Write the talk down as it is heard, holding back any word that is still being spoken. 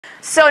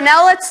So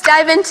now let's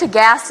dive into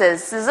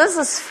gases. This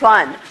is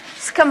fun.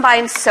 This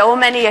combines so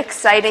many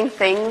exciting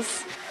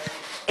things.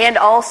 And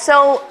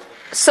also,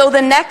 so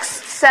the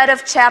next set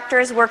of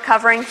chapters we're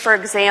covering for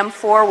Exam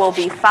 4 will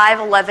be 5,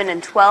 11,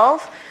 and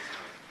 12.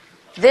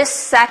 This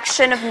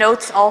section of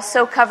notes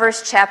also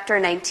covers Chapter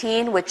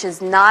 19, which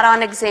is not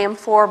on Exam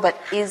 4,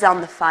 but is on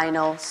the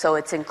final, so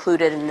it's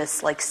included in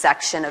this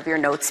section of your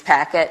notes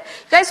packet.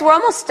 You guys, we're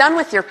almost done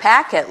with your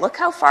packet. Look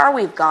how far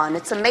we've gone.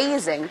 It's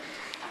amazing.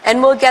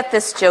 And we'll get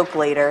this joke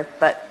later,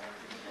 but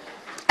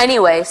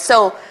anyway,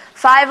 so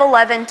 5,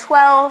 11,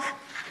 12,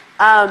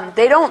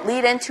 they don't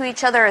lead into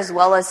each other as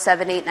well as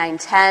 7, 8, 9,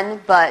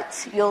 10,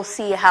 but you'll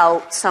see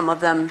how some of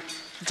them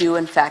do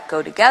in fact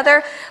go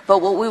together.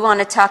 But what we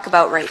want to talk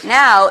about right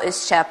now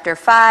is Chapter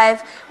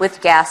 5 with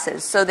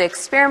gases. So the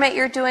experiment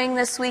you're doing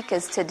this week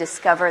is to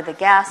discover the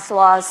gas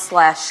laws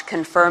 /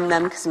 confirm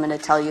them, because I'm going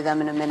to tell you them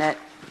in a minute.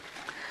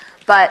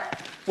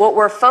 But what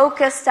we're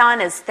focused on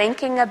is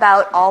thinking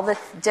about all the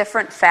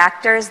different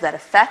factors that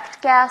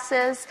affect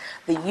gases,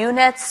 the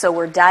units. So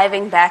we're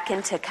diving back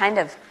into kind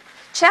of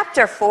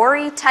Chapter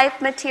 4-y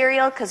type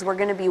material, because we're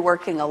going to be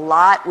working a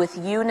lot with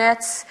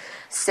units.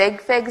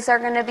 Sig figs are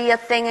going to be a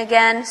thing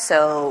again,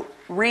 so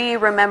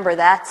remember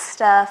that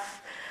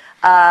stuff.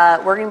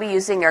 We're going to be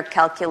using our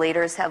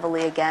calculators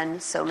heavily again,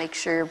 so make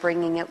sure you're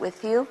bringing it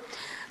with you.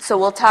 So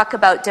we'll talk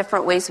about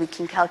different ways we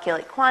can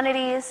calculate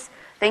quantities,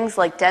 things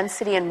like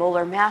density and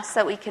molar mass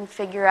that we can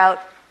figure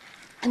out,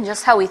 and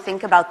just how we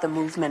think about the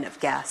movement of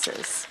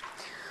gases.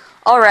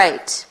 All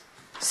right,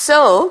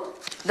 so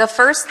the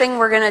first thing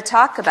we're going to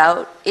talk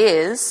about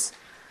is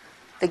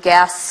the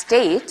gas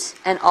state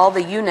and all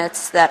the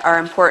units that are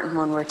important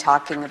when we're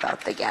talking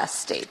about the gas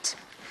state.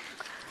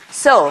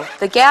 So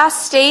the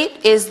gas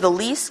state is the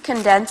least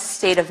condensed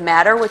state of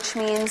matter, which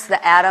means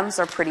the atoms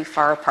are pretty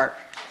far apart.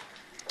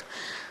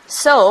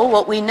 So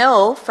what we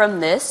know from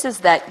this is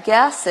that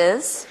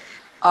gases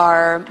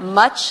are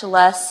much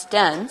less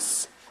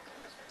dense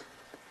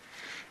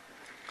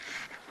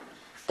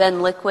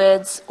than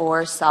liquids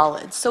or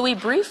solids. So we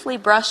briefly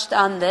brushed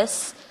on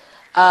this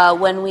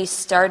when we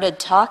started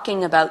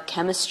talking about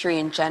chemistry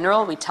in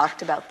general. We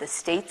talked about the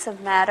states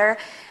of matter,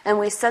 and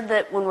we said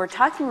that when we're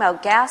talking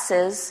about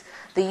gases,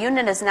 the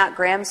unit is not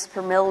grams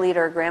per milliliter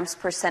or grams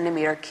per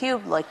centimeter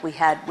cubed like we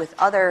had with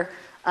other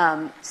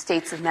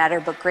states of matter,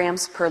 but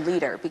grams per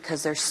liter,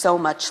 because they're so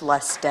much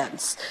less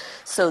dense.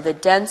 So the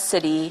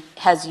density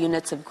has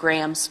units of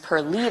grams per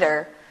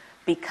liter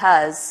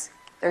because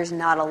there's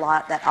not a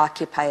lot that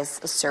occupies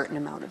a certain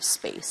amount of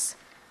space.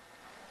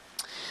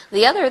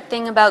 The other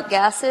thing about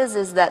gases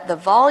is that the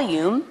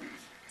volume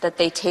that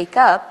they take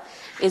up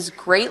is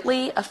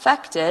greatly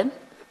affected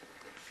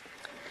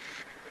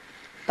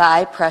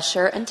by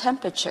pressure and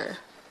temperature.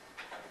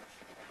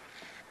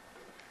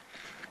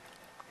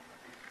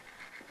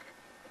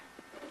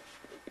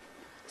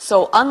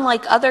 So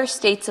unlike other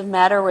states of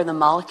matter where the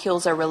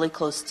molecules are really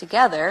close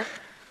together,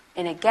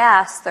 in a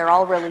gas they're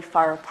all really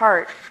far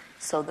apart,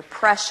 so the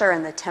pressure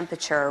and the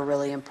temperature are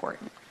really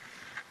important.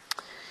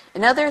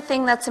 Another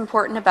thing that's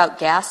important about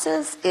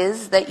gases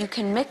is that you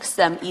can mix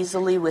them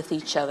easily with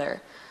each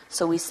other.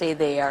 So we say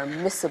they are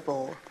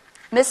miscible.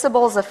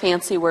 Miscible is a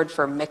fancy word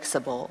for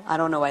mixable. I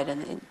don't know why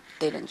they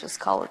didn't just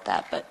call it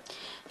that, but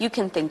you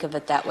can think of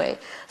it that way.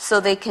 So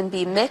they can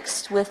be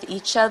mixed with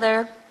each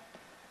other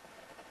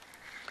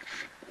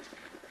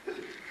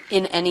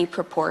in any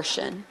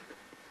proportion.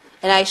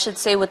 And I should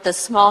say with the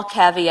small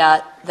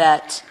caveat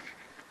that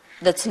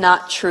that's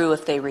not true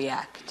if they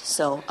react.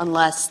 So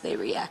unless they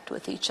react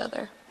with each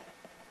other.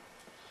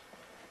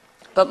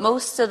 But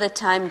most of the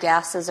time,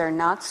 gases are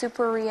not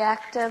super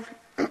reactive,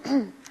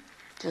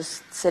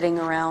 just sitting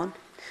around,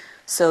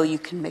 so you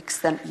can mix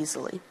them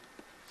easily.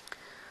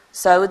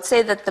 So I would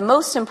say that the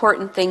most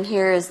important thing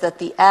here is that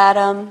the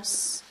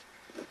atoms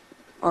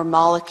or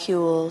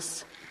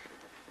molecules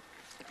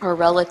are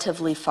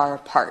relatively far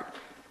apart.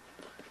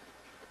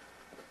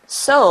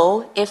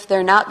 So if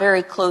they're not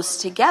very close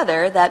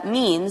together, that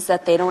means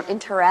that they don't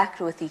interact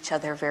with each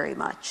other very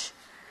much.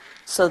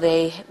 So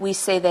we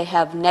say they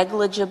have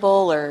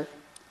negligible or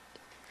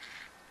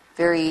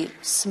very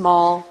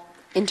small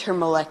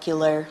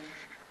intermolecular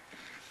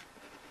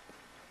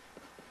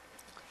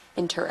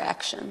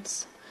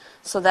interactions.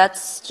 So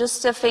that's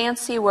just a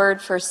fancy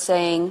word for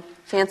saying,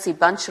 fancy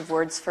bunch of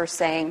words for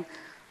saying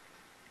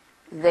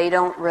they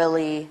don't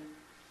really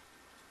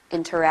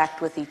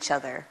interact with each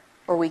other.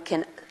 Or we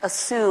can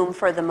assume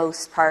for the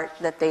most part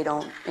that they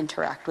don't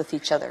interact with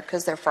each other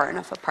because they're far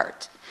enough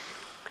apart.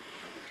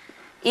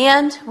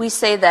 And we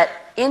say that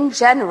in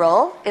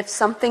general, if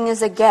something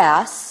is a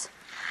gas,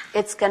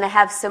 it's going to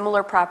have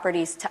similar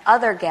properties to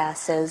other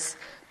gases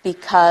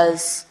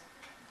because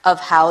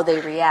of how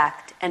they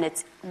react. And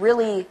it's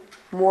really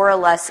more or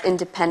less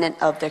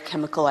independent of their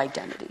chemical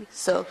identity.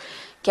 So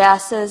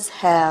gases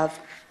have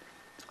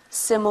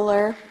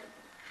similar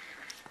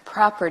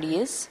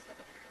properties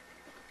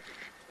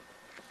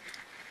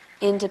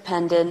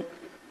independent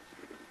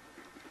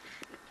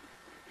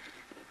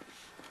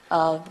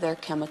of their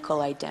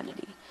chemical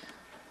identity.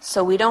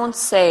 So we don't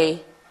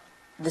say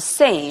the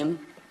same,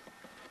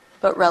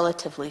 but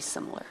relatively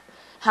similar.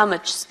 How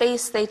much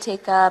space they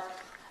take up,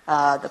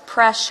 the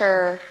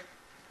pressure,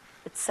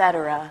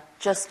 etc.,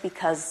 just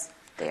because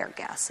they are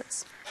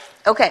gases.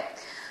 Okay,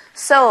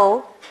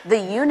 so the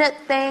unit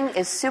thing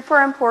is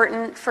super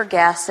important for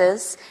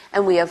gases,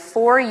 and we have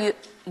 4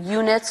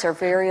 units or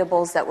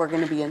variables that we're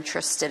going to be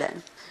interested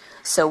in.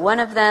 So one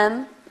of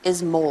them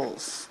is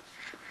moles,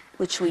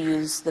 which we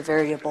use the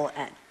variable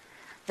N.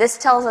 This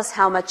tells us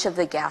how much of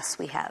the gas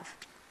we have.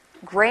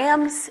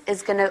 Grams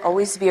is going to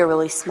always be a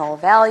really small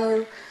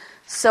value,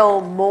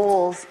 so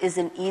moles is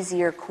an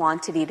easier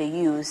quantity to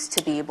use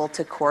to be able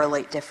to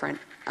correlate different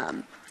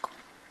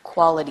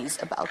qualities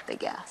about the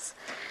gas.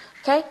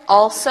 Okay,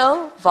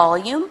 also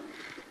volume.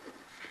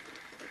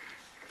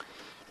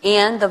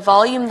 And the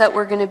volume that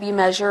we're going to be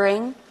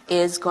measuring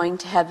is going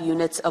to have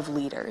units of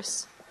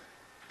liters.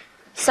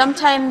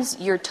 Sometimes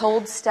you're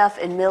told stuff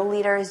in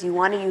milliliters. You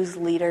want to use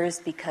liters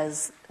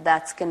because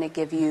that's going to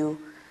give you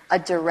a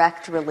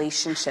direct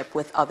relationship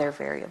with other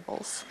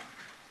variables.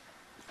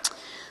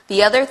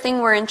 The other thing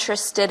we're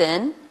interested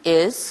in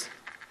is,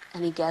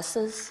 any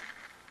guesses?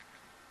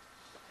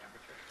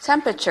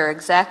 Temperature,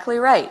 exactly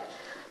right.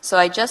 So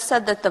I just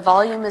said that the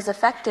volume is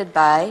affected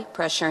by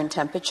pressure and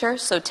temperature,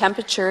 so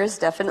temperature is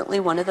definitely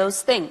one of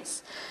those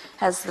things.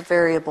 Has the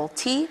variable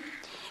T,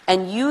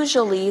 and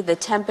usually the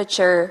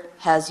temperature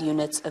has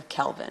units of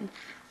Kelvin.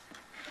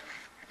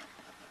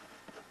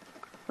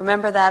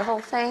 Remember that whole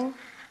thing?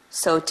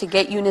 So to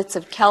get units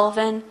of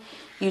Kelvin,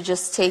 you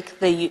just take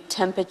the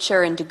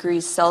temperature in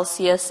degrees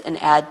Celsius and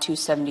add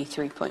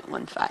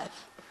 273.15.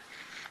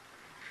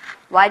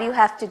 Why do you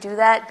have to do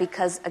that?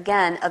 Because,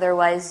 again,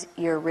 otherwise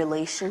your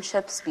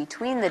relationships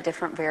between the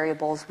different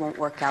variables won't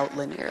work out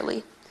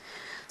linearly.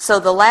 So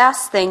the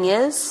last thing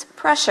is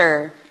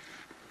pressure,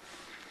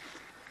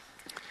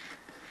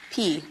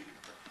 P,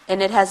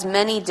 and it has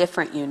many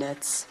different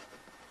units.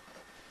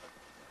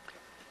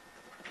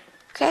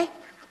 Okay?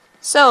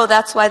 So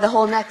that's why the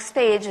whole next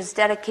page is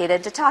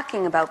dedicated to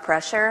talking about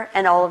pressure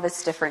and all of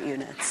its different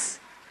units.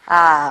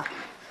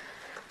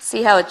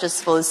 See how it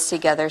just flows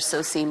together so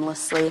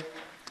seamlessly?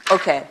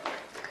 Okay,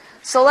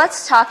 so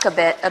let's talk a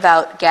bit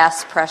about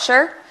gas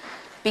pressure,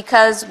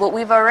 because what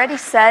we've already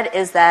said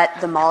is that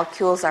the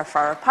molecules are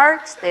far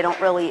apart, they don't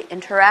really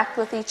interact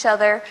with each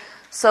other,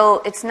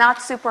 so it's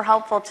not super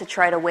helpful to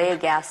try to weigh a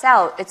gas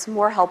out. It's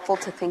more helpful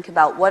to think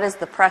about what is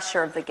the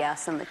pressure of the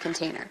gas in the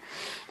container.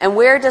 And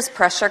where does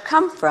pressure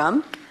come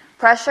from?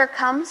 Pressure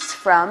comes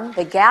from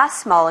the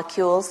gas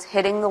molecules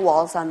hitting the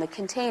walls on the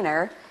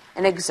container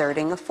and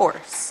exerting a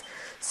force.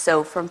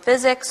 So from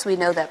physics, we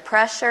know that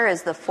pressure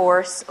is the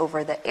force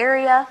over the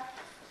area,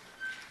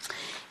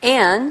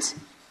 and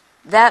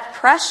that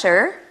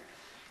pressure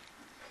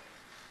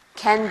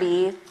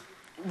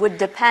would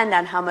depend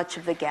on how much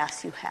of the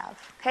gas you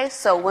have. Okay,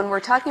 so when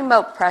we're talking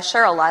about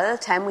pressure, a lot of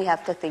the time we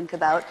have to think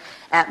about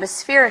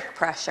atmospheric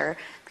pressure,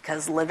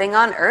 because living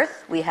on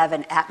Earth, we have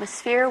an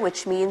atmosphere,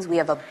 which means we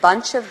have a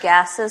bunch of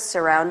gases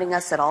surrounding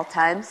us at all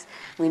times.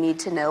 We need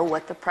to know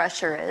what the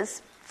pressure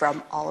is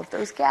from all of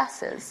those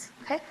gases.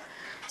 Okay?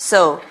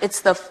 So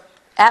it's the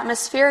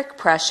atmospheric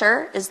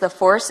pressure is the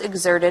force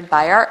exerted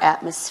by our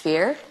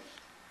atmosphere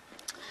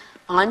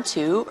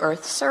onto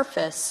Earth's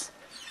surface.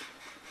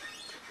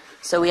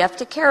 So we have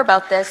to care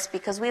about this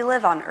because we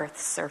live on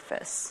Earth's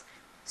surface.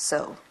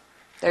 So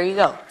there you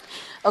go.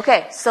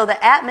 Okay, so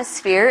the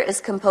atmosphere is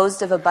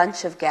composed of a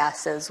bunch of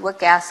gases. What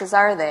gases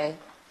are they?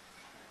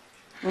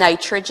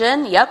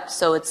 Nitrogen, yep,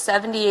 so it's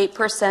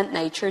 78%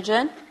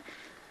 nitrogen.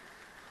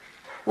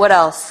 What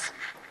else?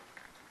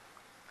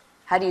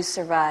 How do you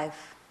survive?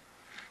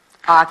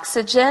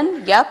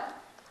 Oxygen, yep.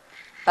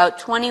 About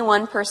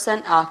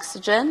 21%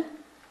 oxygen.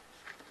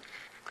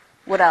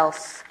 What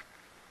else?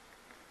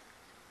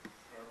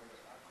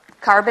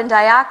 Carbon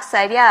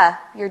dioxide, yeah.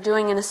 You're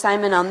doing an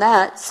assignment on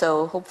that,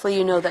 so hopefully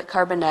you know that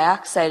carbon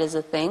dioxide is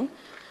a thing.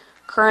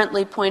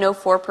 Currently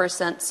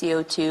 0.04%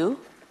 CO2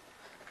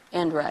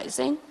 and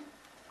rising.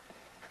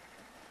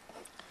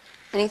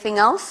 Anything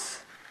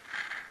else?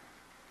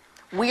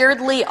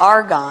 Weirdly,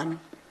 argon.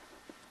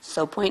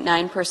 So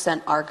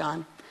 0.9%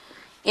 argon,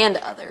 and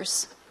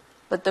others.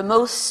 But the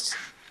most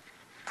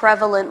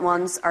prevalent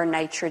ones are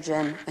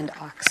nitrogen and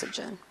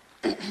oxygen.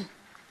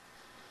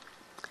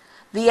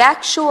 The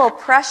actual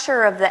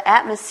pressure of the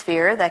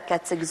atmosphere that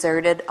gets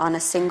exerted on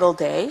a single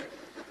day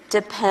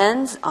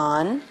depends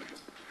on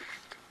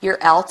your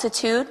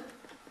altitude,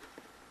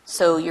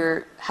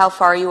 so how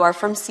far you are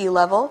from sea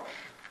level,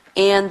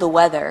 and the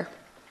weather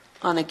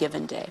on a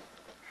given day.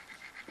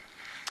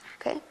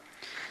 Okay?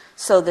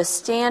 So the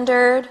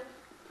standard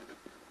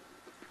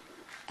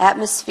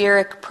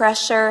atmospheric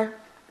pressure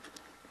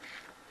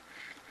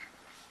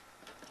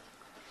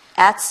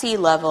at sea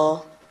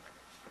level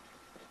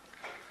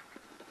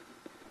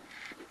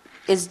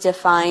is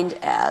defined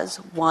as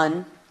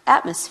 1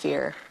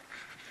 atmosphere,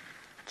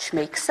 which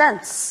makes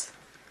sense.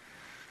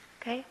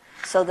 Okay?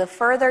 So the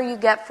further you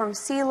get from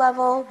sea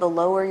level, the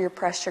lower your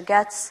pressure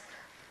gets.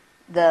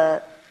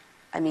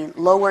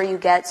 Lower you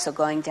get, so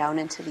going down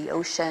into the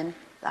ocean,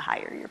 the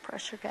higher your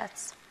pressure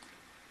gets.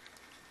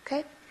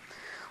 Okay?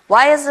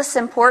 Why is this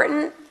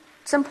important?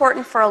 It's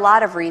important for a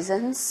lot of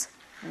reasons.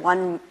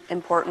 One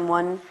important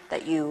one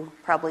that you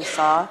probably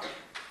saw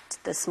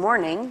this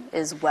morning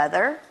is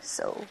weather.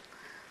 So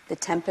the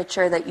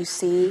temperature that you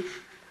see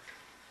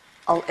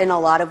in a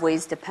lot of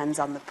ways depends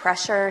on the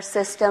pressure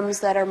systems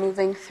that are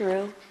moving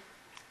through.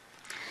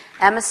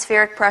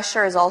 Atmospheric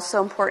pressure is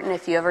also important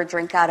if you ever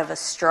drink out of a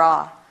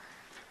straw.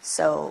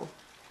 So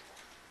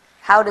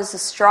how does a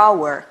straw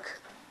work?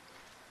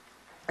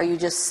 Are you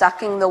just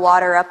sucking the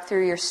water up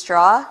through your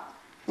straw?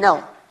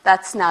 No,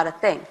 that's not a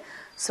thing.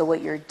 So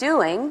what you're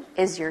doing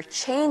is you're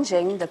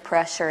changing the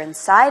pressure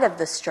inside of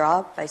the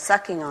straw by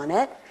sucking on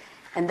it,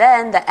 and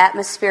then the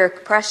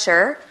atmospheric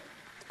pressure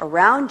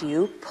around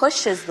you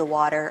pushes the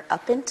water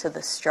up into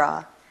the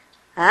straw.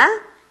 Huh?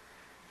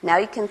 Now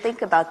you can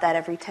think about that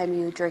every time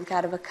you drink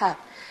out of a cup.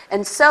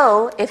 And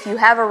so if you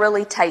have a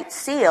really tight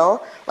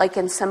seal, like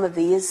in some of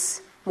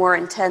these more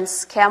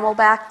intense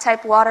Camelback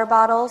type water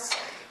bottles,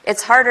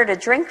 it's harder to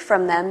drink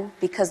from them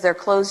because they're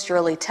closed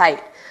really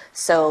tight.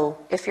 So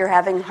if you're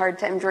having a hard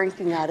time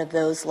drinking out of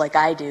those like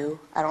I do,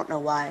 I don't know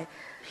why,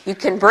 you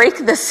can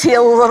break the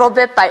seal a little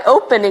bit by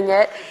opening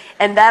it,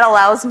 and that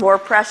allows more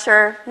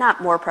pressure,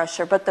 not more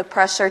pressure, but the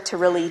pressure to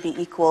really be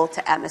equal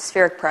to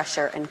atmospheric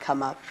pressure and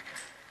come up,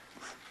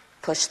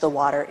 push the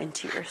water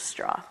into your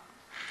straw.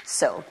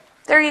 So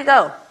there you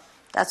go.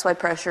 That's why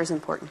pressure is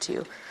important to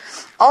you.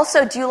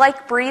 Also, do you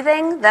like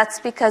breathing? That's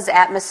because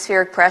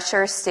atmospheric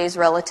pressure stays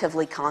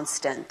relatively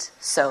constant.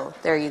 So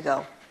there you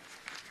go.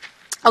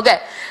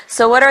 Okay,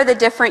 so what are the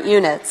different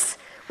units?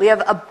 We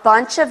have a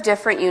bunch of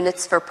different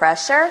units for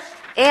pressure,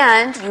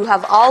 and you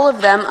have all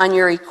of them on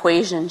your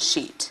equation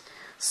sheet.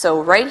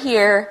 So right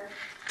here,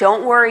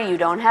 don't worry, you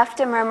don't have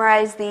to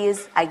memorize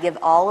these. I give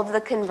all of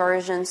the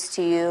conversions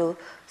to you,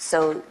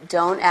 so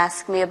don't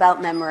ask me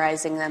about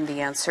memorizing them.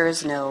 The answer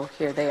is no.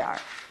 Here they are.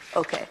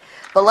 Okay,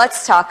 but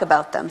let's talk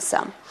about them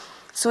some.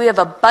 So we have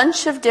a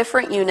bunch of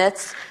different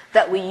units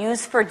that we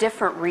use for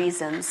different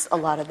reasons a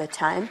lot of the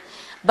time,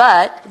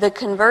 but the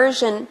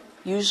conversion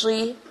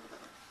usually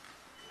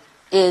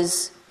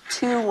is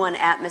to 1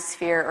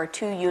 atmosphere or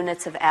 2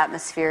 units of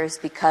atmospheres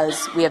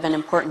because we have an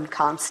important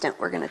constant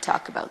we're going to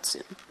talk about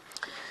soon.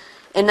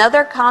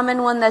 Another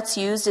common one that's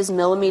used is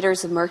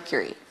millimeters of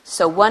mercury.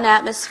 So 1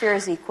 atmosphere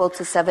is equal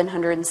to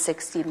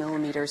 760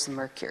 millimeters of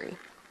mercury,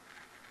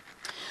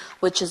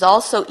 which is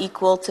also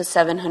equal to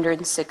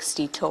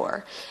 760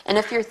 torr. And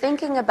if you're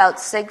thinking about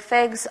sig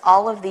figs,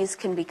 all of these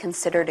can be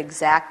considered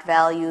exact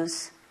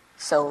values,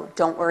 so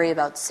don't worry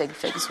about sig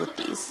figs with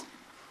these.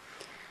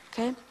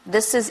 Okay,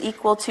 this is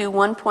equal to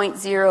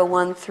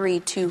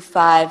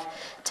 1.01325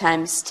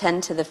 times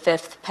 10 to the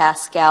 5th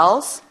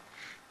pascals,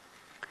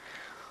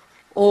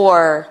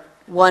 or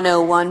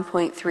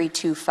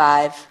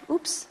 325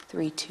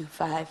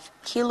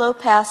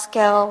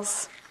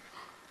 kilopascals,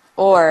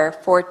 or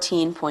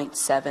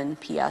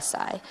 14.7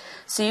 psi.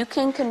 So you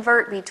can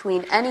convert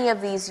between any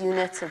of these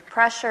units of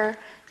pressure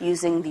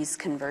using these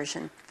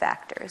conversion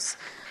factors.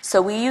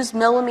 So we use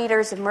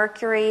millimeters of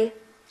mercury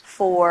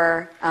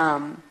for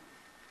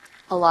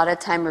a lot of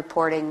time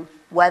reporting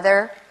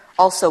weather.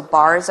 Also,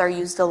 bars are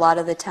used a lot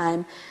of the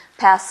time.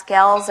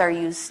 Pascals are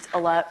used a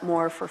lot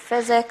more for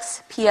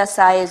physics.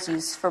 PSI is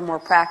used for more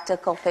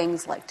practical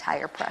things like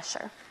tire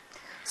pressure.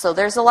 So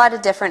there's a lot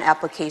of different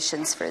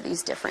applications for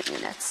these different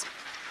units.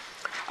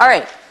 All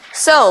right,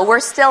 so we're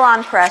still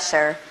on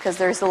pressure because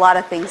there's a lot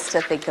of things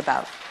to think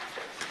about.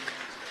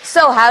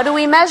 So how do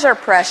we measure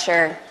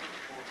pressure?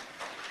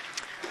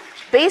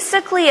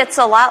 Basically, it's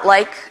a lot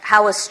like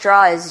how a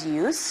straw is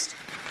used.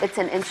 It's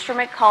an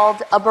instrument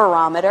called a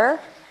barometer,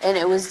 and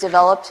it was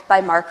developed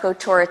by Marco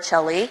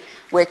Torricelli,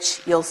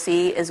 which you'll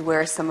see is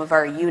where some of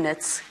our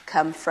units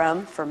come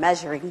from for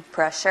measuring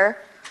pressure.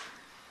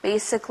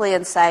 Basically,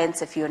 in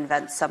science, if you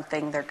invent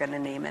something, they're going to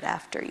name it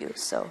after you.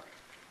 So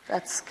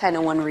that's kind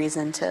of one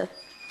reason to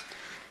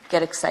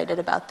get excited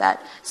about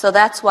that. So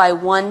that's why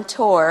 1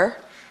 torr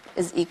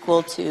is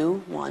equal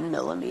to 1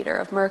 millimeter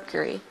of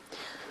mercury.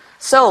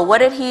 So what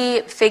did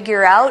he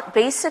figure out?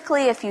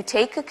 Basically, if you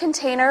take a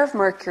container of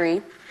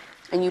mercury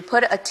and you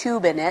put a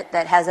tube in it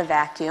that has a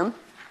vacuum,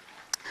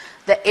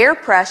 the air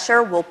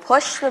pressure will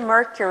push the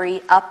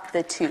mercury up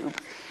the tube.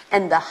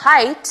 And the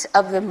height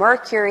of the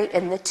mercury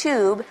in the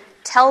tube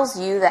tells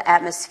you the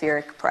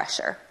atmospheric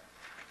pressure.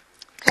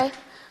 Okay?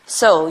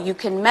 So you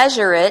can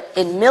measure it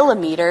in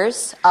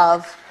millimeters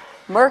of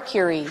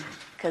mercury,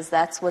 because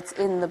that's what's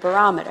in the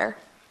barometer.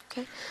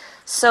 Okay?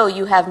 So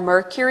you have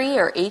mercury,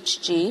 or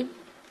Hg,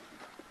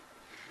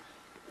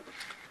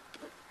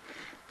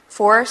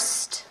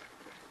 forced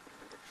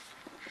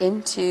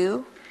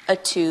into a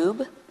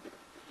tube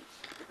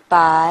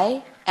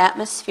by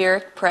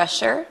atmospheric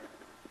pressure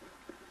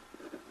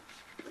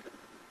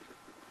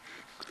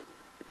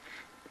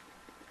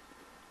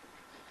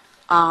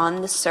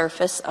on the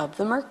surface of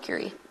the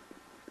mercury.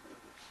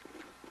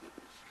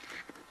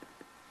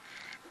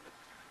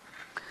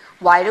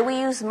 Why do we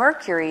use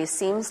mercury?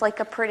 Seems like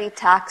a pretty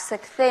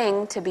toxic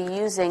thing to be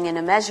using in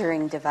a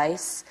measuring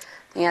device.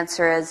 The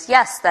answer is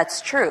yes,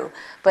 that's true.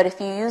 But if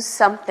you use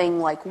something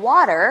like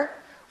water,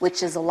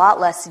 which is a lot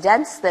less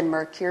dense than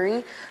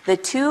mercury, the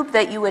tube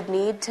that you would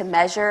need to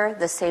measure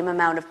the same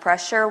amount of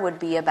pressure would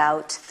be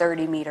about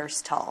 30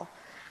 meters tall.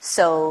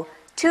 So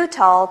too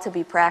tall to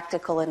be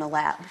practical in a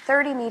lab.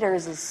 30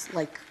 meters is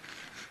like,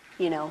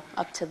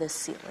 up to the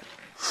ceiling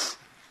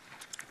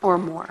or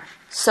more.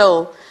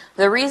 So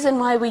the reason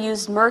why we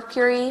used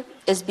mercury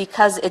is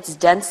because its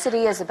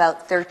density is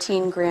about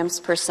 13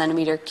 grams per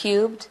centimeter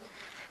cubed,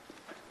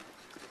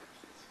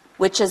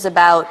 which is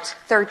about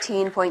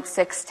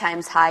 13.6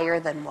 times higher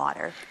than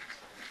water.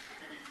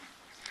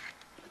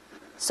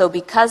 So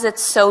because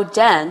it's so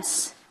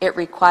dense, it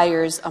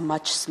requires a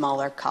much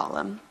smaller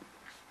column.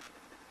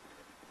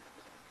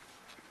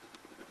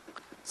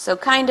 So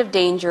kind of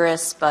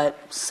dangerous,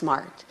 but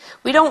smart.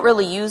 We don't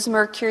really use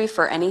mercury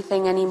for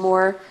anything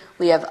anymore.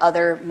 We have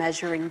other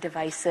measuring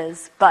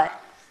devices, but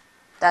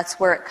that's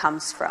where it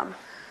comes from.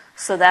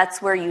 So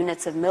that's where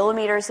units of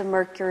millimeters of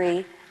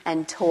mercury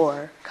and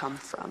torr come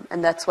from,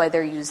 and that's why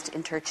they're used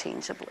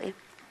interchangeably.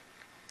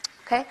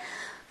 Okay?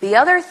 The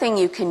other thing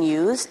you can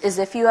use is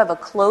if you have a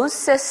closed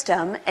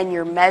system and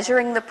you're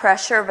measuring the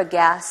pressure of a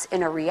gas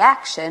in a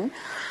reaction,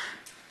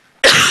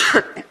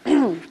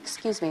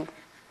 excuse me,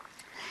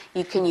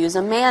 you can use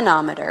a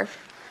manometer.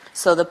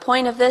 So the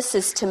point of this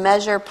is to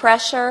measure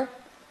pressure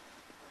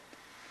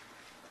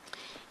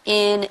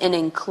in an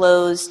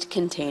enclosed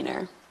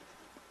container.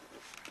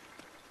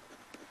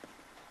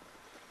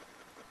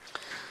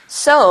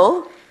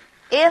 So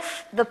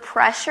if the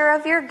pressure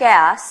of your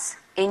gas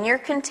in your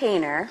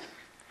container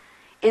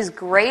is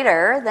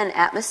greater than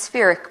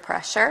atmospheric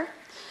pressure,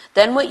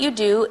 then what you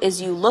do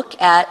is you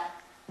look at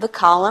the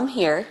column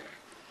here,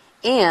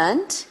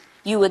 and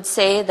you would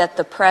say that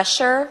the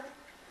pressure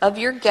of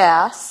your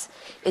gas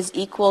is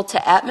equal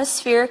to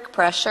atmospheric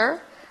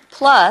pressure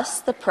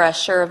plus the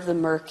pressure of the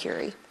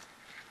mercury.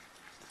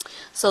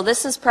 So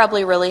this is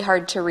probably really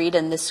hard to read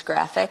in this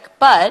graphic,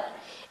 but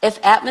if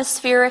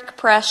atmospheric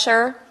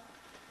pressure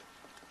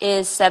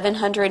is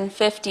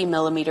 750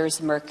 millimeters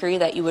of mercury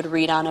that you would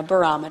read on a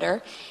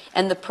barometer,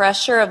 and the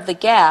pressure of the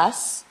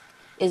gas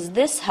is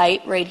this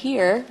height right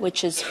here,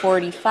 which is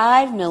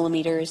 45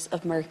 millimeters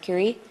of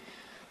mercury,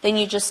 then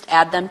you just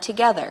add them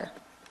together.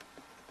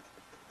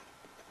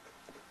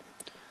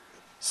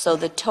 So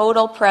the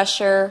total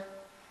pressure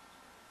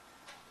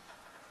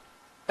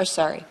of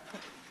the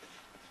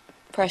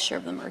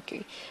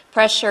mercury.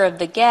 Pressure of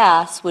the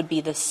gas would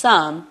be the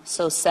sum,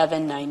 so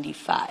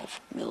 795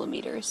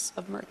 millimeters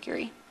of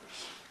mercury.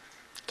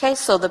 Okay,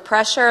 so the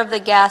pressure of the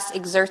gas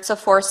exerts a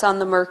force on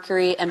the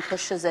mercury and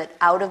pushes it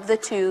out of the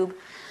tube.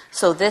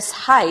 So this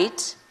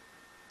height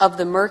of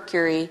the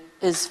mercury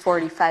is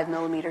 45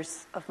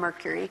 millimeters of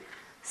mercury.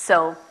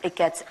 So it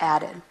gets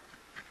added.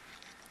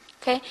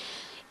 Okay,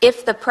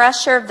 if the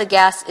pressure of the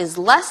gas is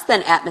less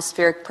than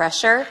atmospheric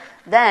pressure,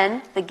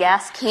 then the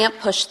gas can't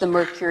push the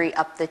mercury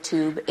up the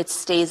tube. It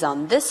stays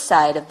on this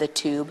side of the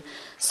tube.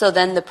 So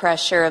then the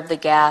pressure of the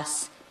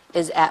gas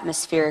is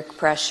atmospheric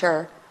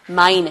pressure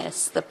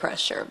minus the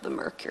pressure of the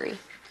mercury.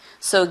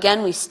 So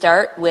again, we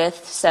start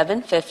with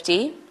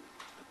 750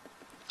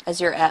 as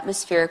your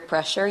atmospheric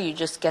pressure. You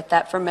just get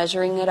that from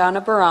measuring it on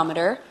a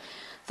barometer.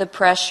 The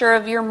pressure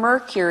of your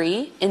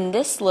mercury in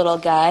this little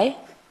guy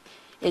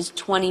is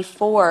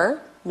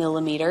 24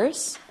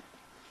 millimeters.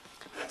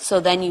 So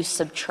then you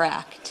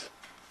subtract.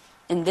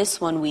 In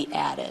this one we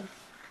added.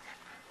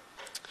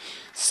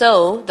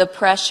 So the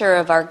pressure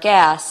of our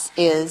gas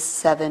is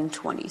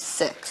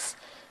 726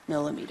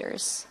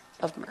 millimeters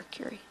of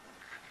mercury.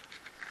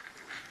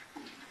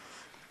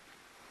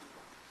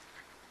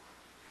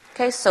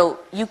 Okay, so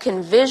you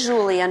can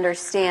visually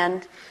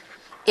understand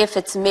if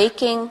it's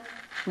making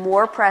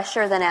more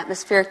pressure than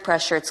atmospheric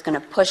pressure, it's going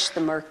to push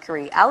the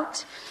mercury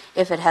out.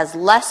 If it has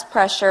less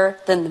pressure,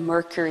 then the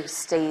mercury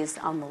stays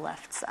on the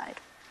left side.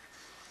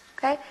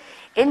 Okay?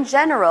 In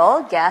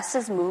general,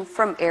 gases move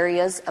from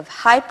areas of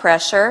high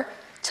pressure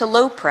to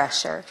low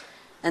pressure,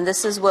 and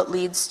this is what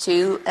leads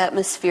to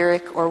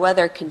atmospheric or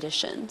weather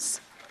conditions.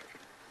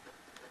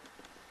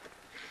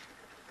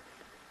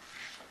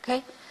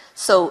 Okay?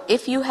 So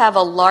if you have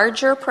a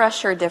larger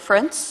pressure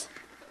difference,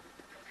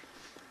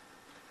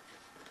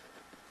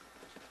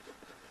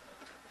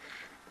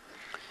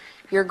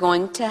 you're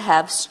going to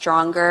have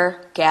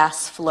stronger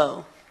gas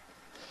flow.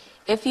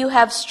 If you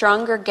have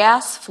stronger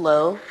gas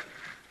flow,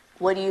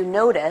 what do you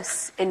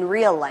notice in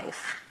real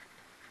life?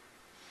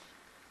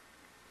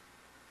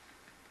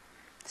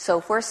 So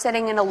if we're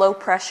sitting in a low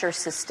pressure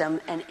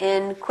system and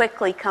in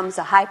quickly comes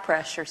a high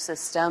pressure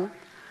system,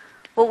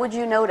 what would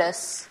you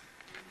notice?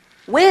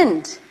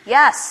 Wind,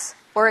 yes,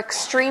 or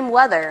extreme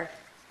weather.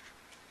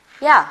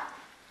 Yeah,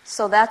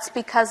 so that's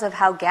because of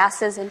how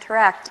gases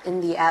interact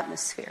in the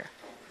atmosphere.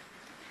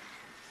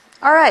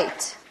 All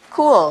right,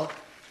 cool.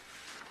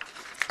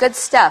 Good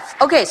stuff.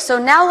 Okay, so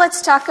now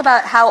let's talk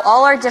about how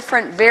all our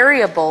different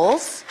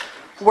variables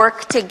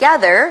work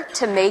together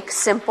to make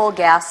simple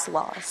gas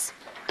laws.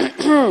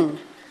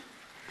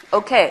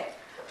 Okay.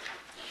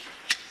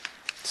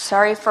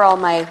 Sorry for all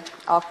my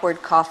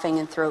awkward coughing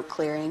and throat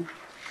clearing.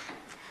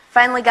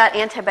 Finally got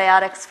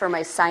antibiotics for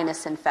my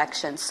sinus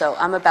infection, so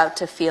I'm about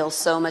to feel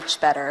so much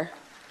better.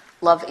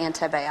 Love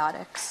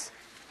antibiotics.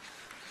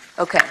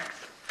 Okay.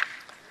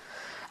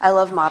 I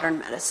love modern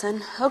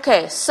medicine.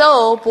 Okay,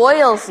 so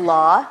Boyle's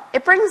Law,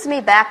 it brings me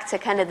back to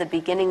kind of the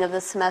beginning of the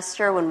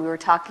semester when we were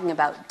talking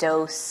about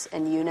dose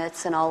and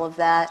units and all of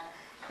that,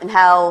 and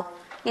how,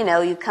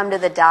 you come to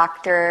the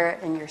doctor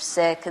and you're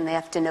sick and they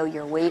have to know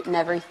your weight and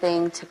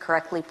everything to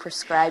correctly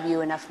prescribe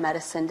you enough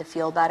medicine to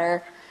feel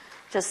better.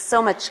 Just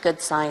so much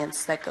good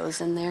science that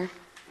goes in there.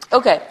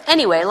 Okay,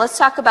 anyway, let's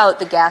talk about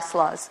the gas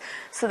laws.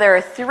 So there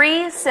are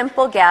 3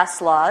 simple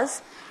gas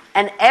laws.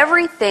 And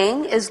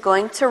everything is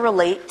going to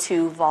relate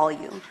to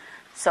volume.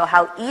 So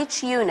how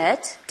each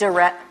unit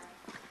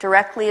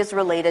directly is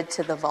related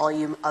to the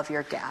volume of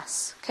your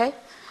gas. Okay?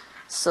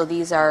 So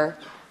these are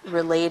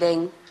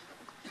relating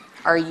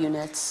our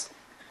units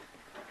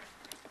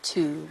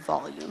to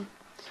volume.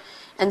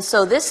 And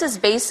so this is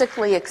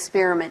basically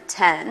experiment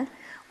 10,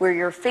 where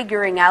you're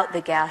figuring out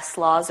the gas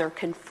laws or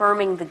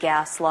confirming the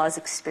gas laws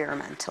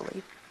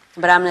experimentally.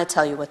 But I'm going to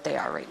tell you what they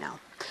are right now.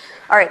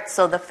 All right,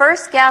 so the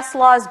first gas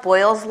law is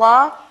Boyle's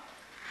Law.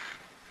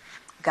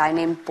 A guy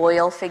named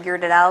Boyle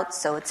figured it out,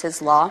 so it's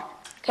his law.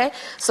 Okay,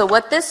 so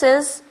what this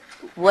says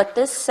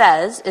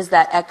is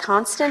that at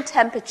constant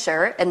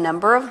temperature and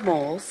number of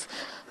moles,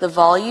 the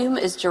volume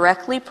is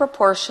directly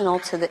proportional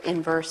to the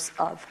inverse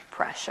of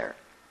pressure.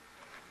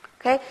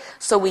 Okay,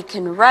 so we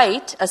can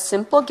write a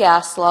simple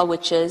gas law,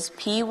 which is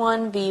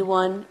P1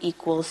 V1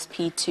 equals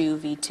P2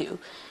 V2.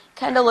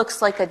 Kind of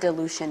looks like a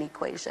dilution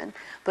equation.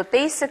 But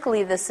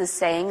basically this is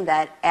saying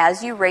that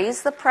as you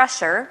raise the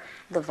pressure,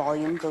 the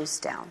volume goes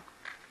down.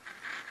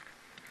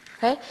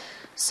 Okay?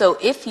 So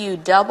if you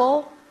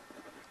double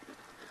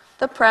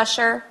the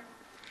pressure,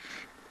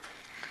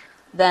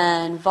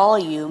 then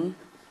volume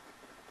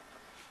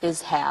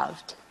is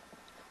halved,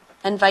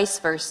 and vice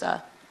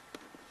versa.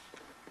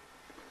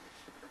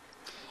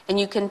 And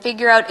you can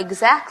figure out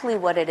exactly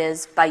what it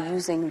is by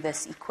using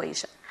this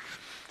equation.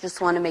 Just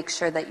want to make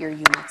sure that your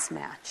units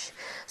match.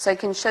 So I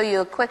can show you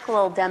a quick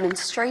little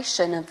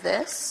demonstration of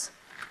this.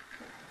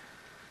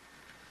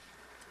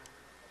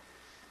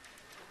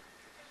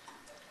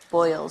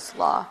 Boyle's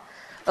Law.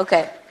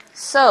 Okay,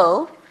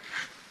 so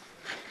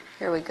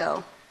here we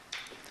go.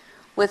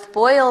 With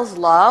Boyle's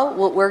Law,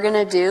 what we're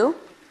going to do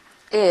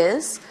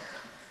is,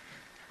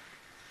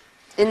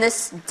 in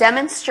this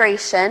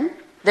demonstration,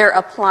 they're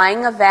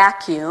applying a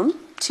vacuum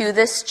to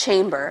this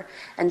chamber.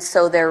 And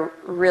so they're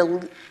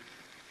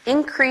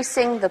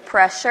decreasing the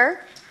pressure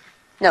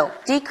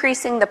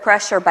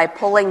by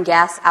pulling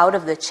gas out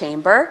of the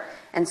chamber,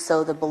 and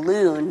so the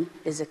balloon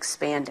is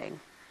expanding.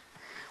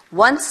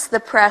 Once the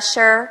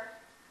pressure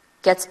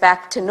gets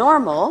back to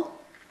normal,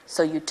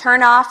 so you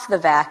turn off the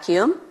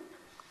vacuum,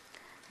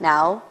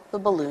 now the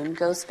balloon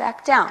goes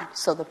back down.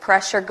 So the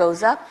pressure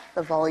goes up,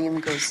 the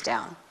volume goes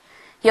down.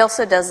 He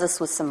also does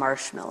this with some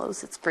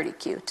marshmallows. It's pretty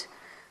cute.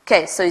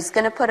 Okay, so he's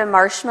going to put a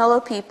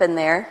marshmallow peep in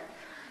there.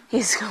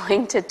 He's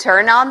going to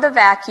turn on the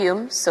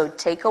vacuum, so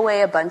take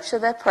away a bunch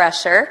of the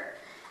pressure.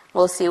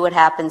 We'll see what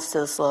happens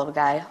to this little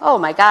guy. Oh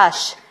my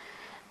gosh.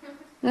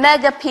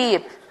 Mega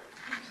peep.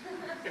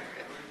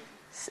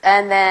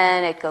 And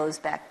then it goes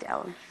back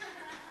down.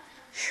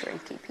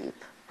 Shrinky peep.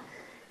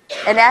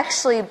 And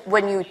actually,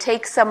 when you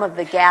take some of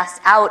the gas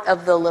out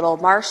of the little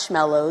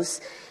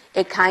marshmallows,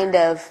 it kind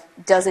of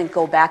doesn't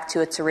go back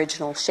to its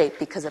original shape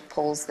because it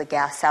pulls the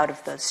gas out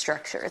of the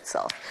structure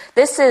itself.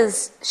 This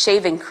is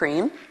shaving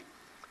cream.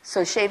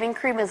 So shaving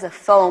cream is a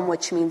foam,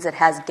 which means it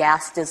has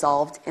gas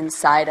dissolved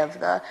inside of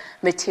the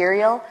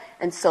material.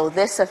 And so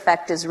this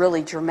effect is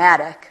really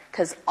dramatic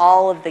because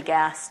all of the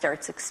gas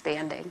starts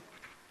expanding.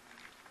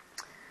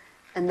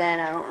 And then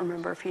I don't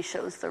remember if he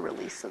shows the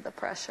release of the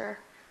pressure.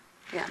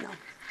 Yeah, no.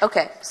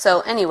 Okay,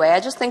 so anyway, I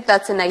just think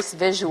that's a nice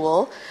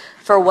visual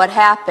for what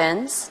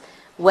happens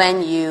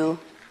when you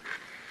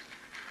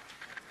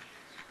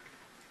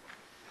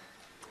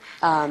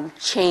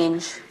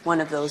change one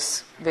of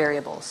those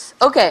variables.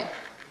 Okay.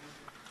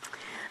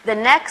 The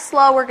next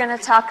law we're going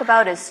to talk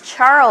about is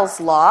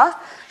Charles' Law.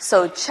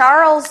 So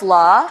Charles'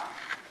 Law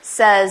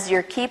says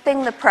you're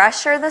keeping the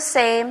pressure the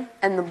same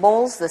and the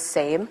moles the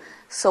same.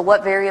 So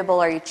what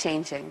variable are you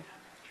changing?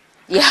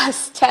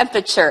 Yes,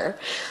 temperature.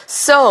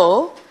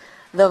 So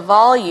the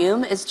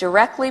volume is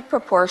directly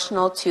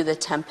proportional to the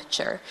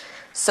temperature.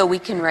 So we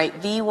can write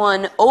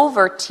V1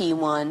 over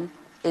T1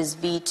 is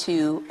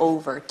V2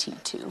 over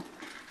T2.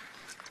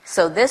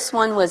 So this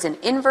one was an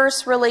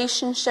inverse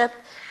relationship.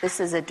 This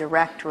is a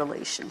direct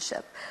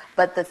relationship.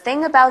 But the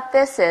thing about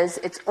this is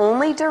it's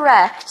only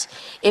direct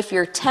if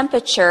your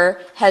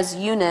temperature has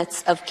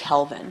units of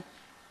Kelvin.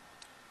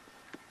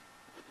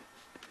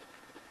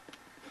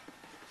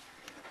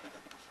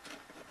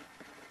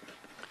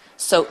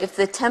 So if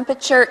the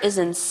temperature is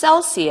in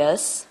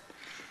Celsius,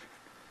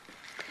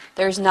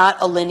 there's not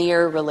a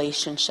linear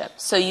relationship.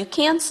 So you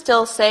can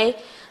still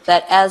say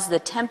that as the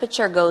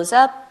temperature goes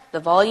up, the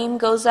volume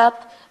goes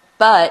up,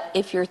 But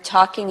if you're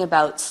talking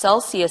about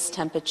Celsius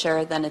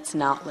temperature, then it's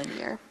not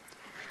linear.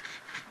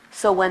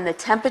 So when the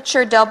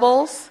temperature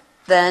doubles,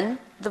 then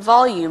the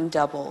volume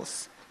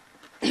doubles.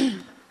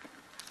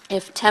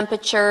 If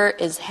temperature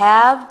is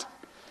halved,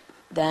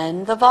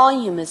 then the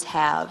volume is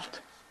halved,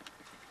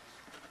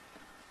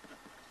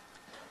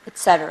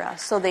 etc.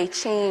 So they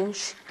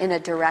change in a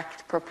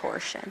direct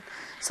proportion.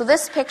 So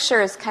this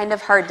picture is kind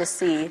of hard to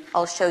see.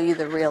 I'll show you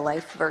the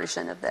real-life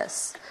version of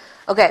this.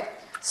 Okay,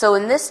 so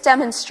in this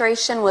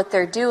demonstration, what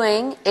they're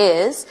doing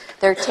is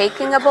they're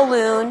taking a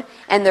balloon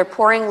and they're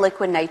pouring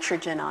liquid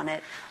nitrogen on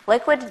it.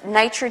 Liquid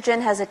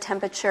nitrogen has a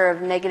temperature of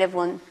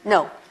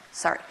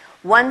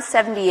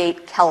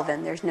 178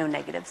 Kelvin. There's no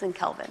negatives in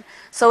Kelvin.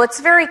 So it's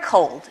very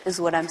cold, is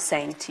what I'm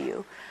saying to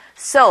you.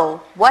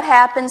 So what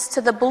happens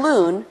to the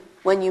balloon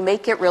when you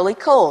make it really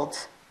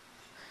cold?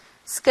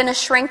 It's going to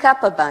shrink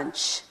up a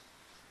bunch.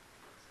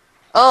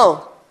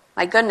 Oh,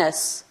 my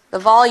goodness, the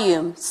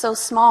volume is so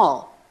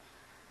small.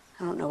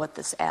 I don't know what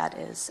this ad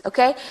is.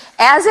 Okay,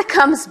 as it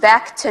comes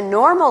back to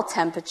normal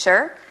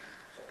temperature,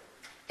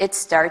 it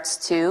starts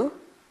to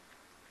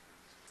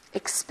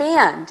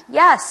expand.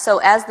 Yes, so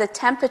as the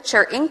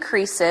temperature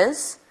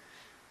increases,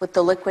 with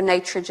the liquid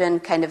nitrogen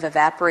kind of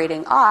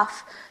evaporating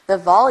off, the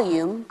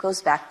volume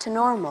goes back to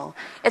normal.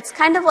 It's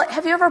kind of like,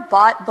 have you ever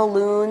bought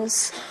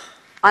balloons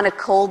on a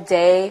cold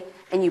day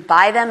and you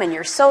buy them and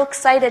you're so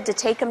excited to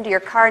take them to your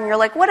car and you're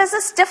like, what is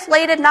this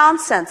deflated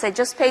nonsense? I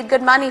just paid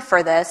good money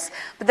for this.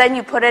 But then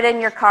you put it in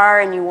your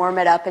car and you warm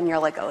it up and you're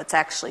like, oh, it's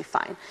actually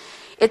fine.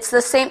 It's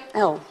the same.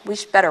 Oh, we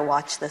should better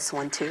watch this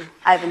one too.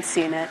 I haven't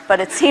seen it, but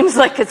it seems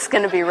like it's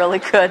going to be really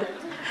good.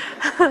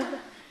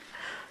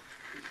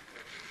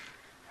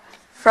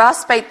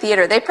 Frostbite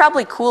Theater. They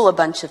probably cool a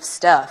bunch of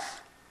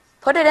stuff.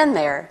 Put it in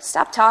there.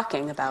 Stop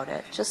talking about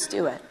it. Just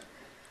do it.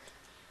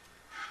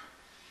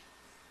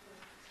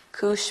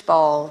 Koosh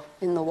ball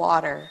in the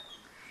water.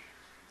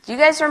 Do you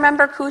guys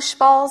remember koosh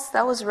balls?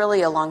 That was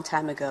really a long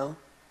time ago.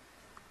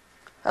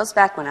 That was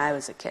back when I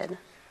was a kid.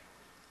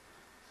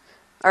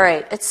 All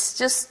right, it's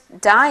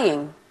just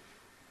dying.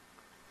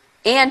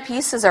 And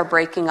pieces are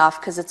breaking off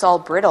because it's all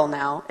brittle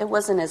now. It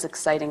wasn't as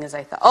exciting as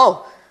I thought.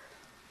 Oh,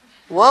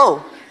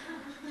 whoa.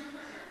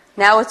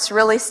 Now it's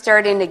really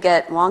starting to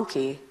get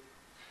wonky.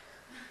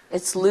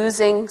 It's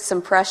losing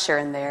some pressure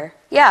in there.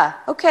 Yeah,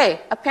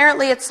 okay.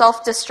 Apparently it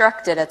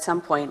self-destructed at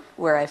some point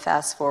where I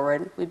fast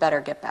forward. We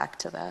better get back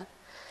to that.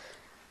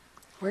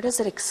 Where does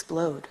it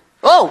explode?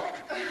 Oh!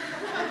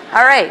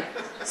 All right.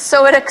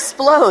 So it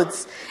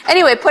explodes.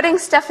 Anyway, putting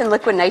stuff in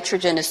liquid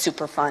nitrogen is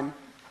super fun.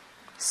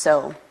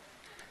 So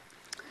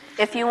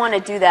if you want to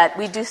do that,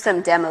 we do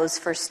some demos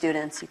for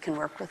students. You can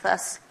work with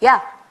us. Yeah?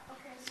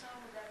 Okay, so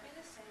would that be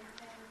the same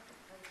thing,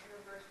 like you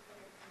reverse put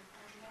it in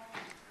hot water,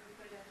 you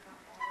put it in hot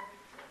water?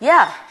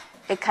 Yeah.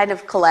 It kind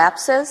of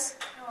collapses.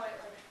 No, like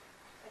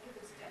if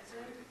it's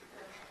denser,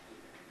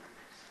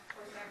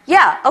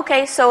 Yeah,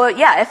 okay, so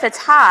yeah, if it's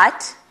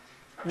hot,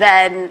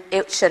 then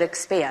it should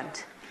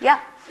expand. Yeah,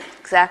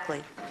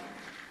 exactly.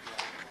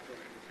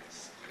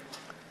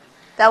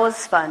 That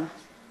was fun.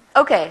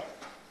 Okay.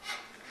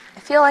 I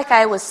feel like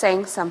I was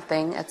saying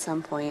something at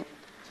some point,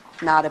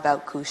 not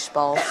about koosh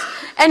balls.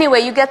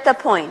 Anyway, you get the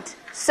point.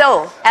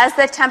 So, as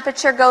the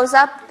temperature goes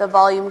up, the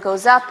volume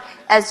goes up.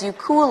 As you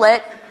cool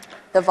it,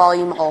 the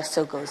volume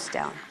also goes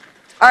down.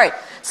 All right,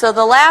 so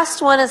the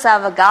last one is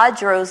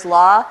Avogadro's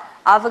law.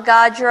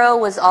 Avogadro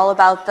was all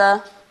about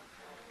the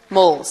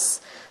moles.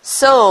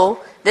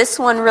 So, this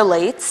one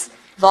relates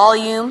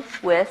volume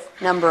with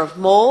number of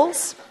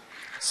moles.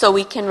 So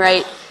we can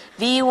write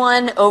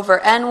V1 over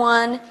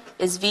N1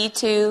 is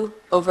V2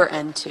 over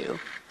N2.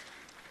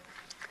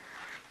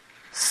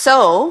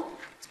 So,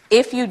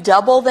 if you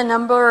double the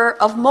number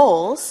of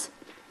moles,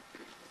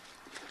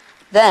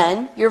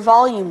 then your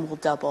volume will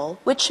double,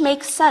 which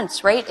makes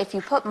sense, right? If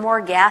you put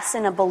more gas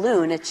in a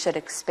balloon, it should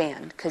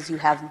expand because you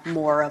have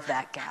more of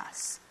that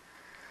gas.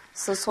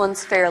 So this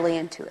one's fairly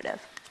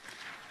intuitive.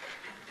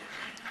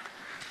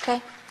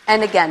 Okay?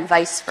 And again,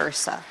 vice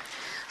versa.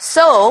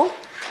 So,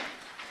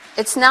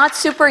 it's not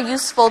super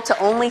useful to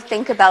only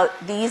think about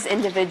these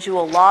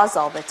individual laws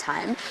all the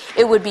time.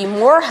 It would be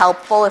more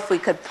helpful if we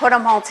could put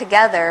them all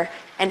together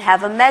and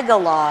have a mega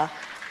law,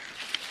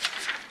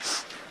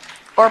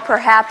 or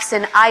perhaps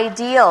an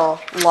ideal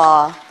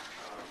law.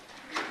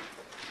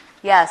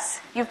 Yes,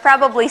 you've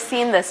probably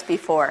seen this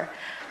before.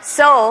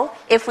 So,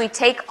 if we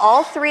take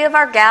all three of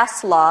our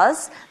gas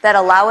laws that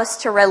allow us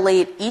to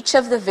relate each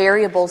of the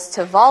variables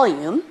to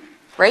volume,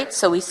 right?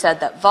 So we said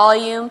that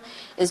volume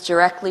is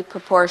directly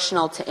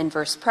proportional to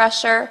inverse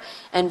pressure,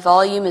 and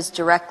volume is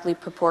directly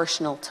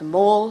proportional to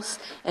moles,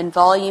 and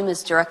volume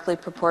is directly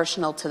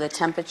proportional to the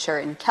temperature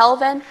in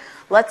Kelvin.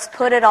 Let's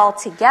put it all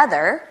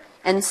together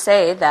and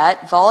say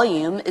that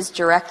volume is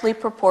directly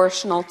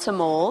proportional to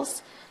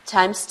moles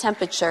times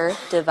temperature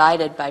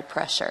divided by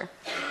pressure.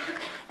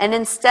 And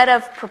instead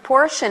of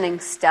proportioning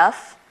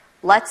stuff,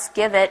 let's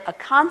give it a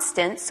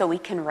constant so we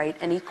can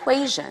write an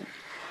equation.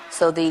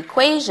 So the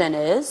equation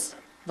is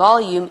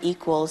volume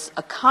equals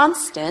a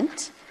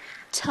constant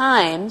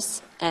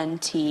times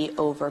NT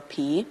over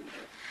P.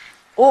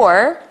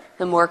 Or,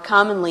 the more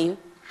commonly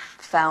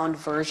found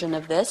version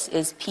of this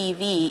is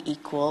PV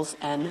equals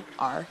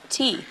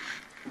nRT.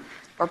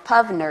 Or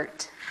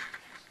PubNert.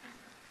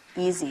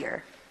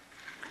 Easier.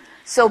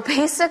 So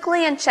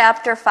basically in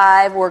Chapter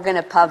 5, we're going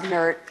to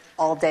PubNert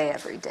all day,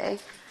 every day.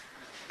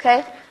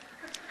 Okay?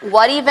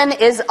 What even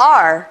is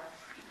R?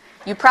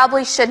 You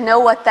probably should know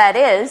what that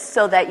is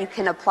so that you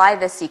can apply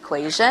this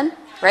equation,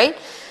 right?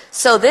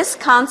 So this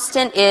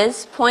constant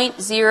is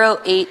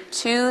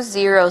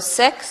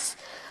 0.08206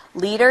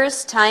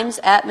 liters times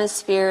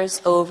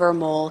atmospheres over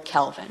mole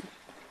Kelvin.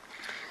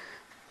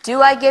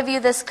 Do I give you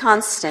this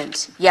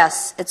constant?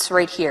 Yes, it's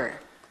right here.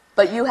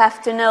 But you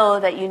have to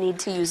know that you need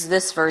to use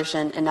this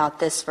version and not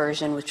this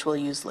version, which we'll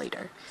use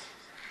later.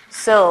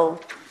 So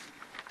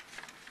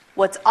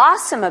what's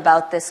awesome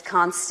about this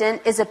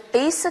constant is it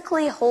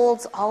basically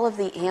holds all of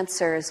the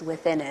answers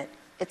within it.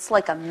 It's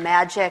like a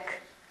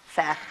magic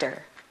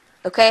factor.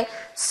 Okay?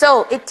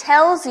 So it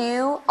tells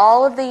you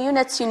all of the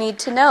units you need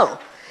to know.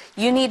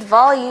 You need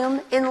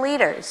volume in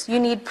liters. You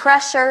need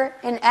pressure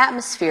in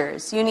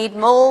atmospheres. You need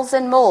moles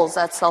in moles.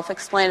 That's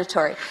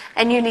self-explanatory.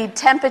 And you need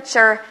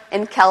temperature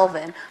in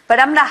Kelvin. But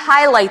I'm going to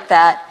highlight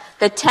that,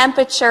 the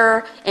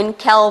temperature in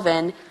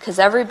Kelvin, because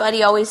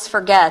everybody always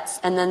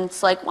forgets. And then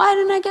it's like, why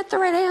didn't I get the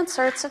right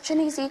answer? It's such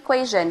an easy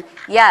equation.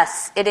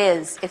 Yes, it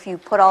is, if you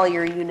put all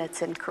your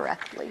units in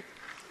correctly.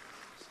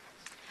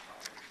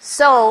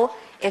 So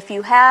if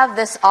you have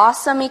this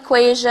awesome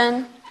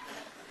equation,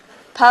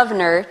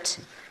 PubNert,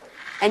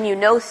 and you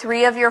know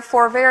 3 of your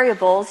 4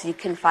 variables, you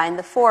can find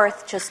the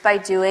 4th just by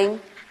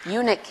doing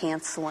unit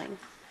canceling,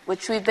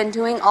 which we've been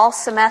doing all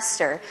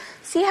semester.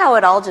 See how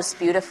it all just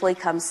beautifully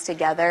comes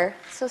together?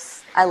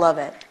 I love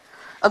it.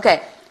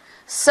 Okay,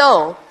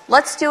 so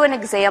let's do an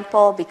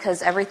example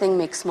because everything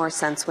makes more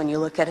sense when you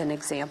look at an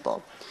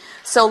example.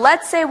 So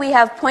let's say we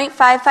have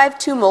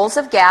 0.552 moles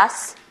of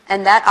gas,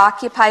 and that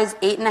occupies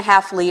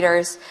 8.5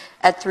 liters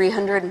at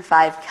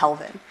 305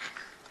 Kelvin.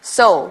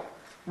 So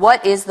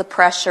what is the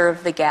pressure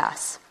of the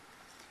gas?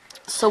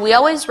 So we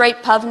always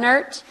write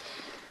PubNert.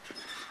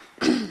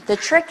 The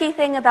tricky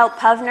thing about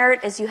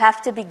PubNert is you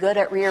have to be good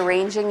at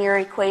rearranging your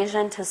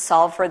equation to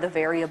solve for the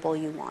variable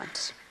you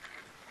want.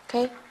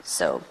 Okay,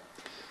 so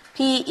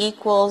P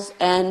equals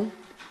nRT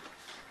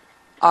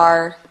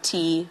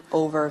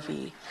over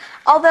V.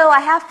 Although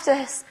I have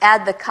to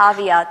add the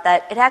caveat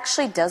that it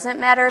actually doesn't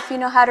matter if you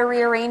know how to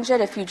rearrange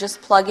it. If you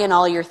just plug in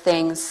all your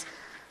things,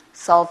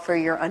 solve for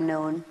your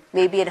unknown.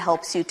 Maybe it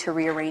helps you to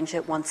rearrange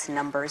it once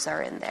numbers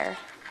are in there.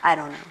 I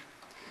don't know.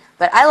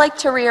 But I like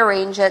to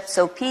rearrange it,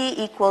 so P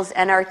equals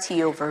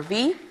nRT over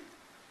V.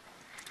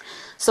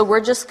 So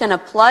we're just going to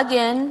plug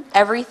in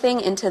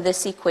everything into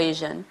this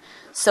equation.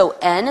 So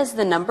N is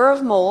the number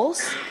of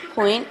moles,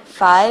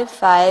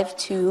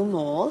 0.552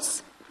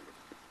 moles.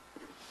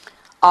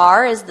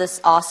 R is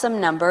this awesome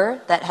number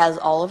that has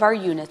all of our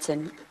units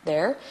in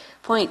there,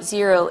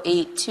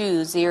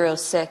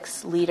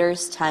 0.08206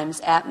 liters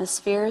times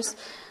atmospheres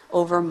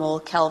over mole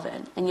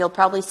Kelvin. And you'll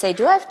probably say,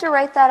 do I have to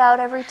write that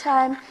out every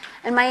time?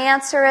 And my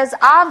answer is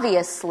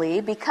obviously,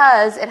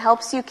 because it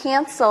helps you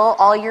cancel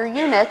all your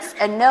units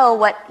and know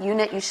what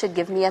unit you should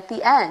give me at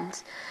the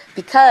end.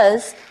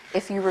 Because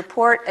if you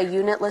report a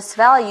unitless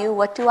value,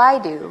 what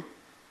do?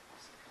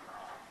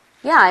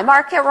 Yeah, I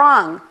mark it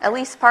wrong, at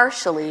least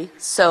partially,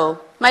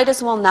 so might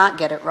as well not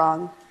get it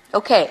wrong.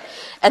 Okay,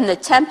 and the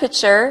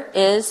temperature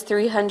is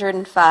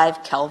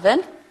 305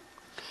 Kelvin.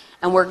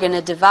 And we're going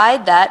to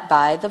divide that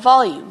by the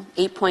volume,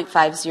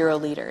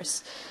 8.50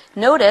 liters.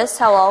 Notice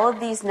how all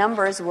of these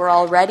numbers were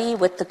already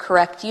with the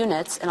correct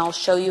units, and I'll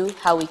show you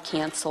how we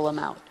cancel them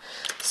out.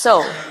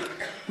 So,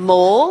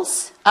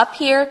 moles, up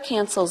here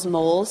cancels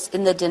moles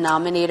in the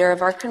denominator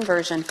of our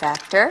conversion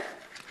factor.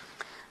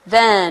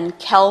 Then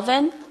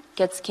Kelvin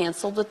gets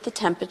canceled with the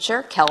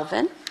temperature,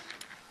 Kelvin.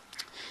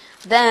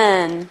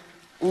 Then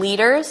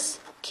liters,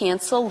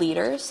 cancel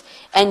liters,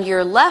 and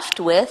you're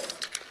left with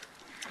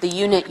the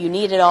unit you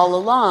needed all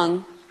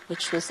along,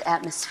 which was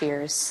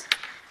atmospheres.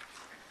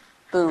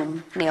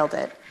 Boom, nailed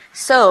it.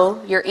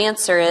 So your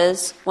answer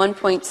is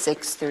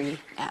 1.63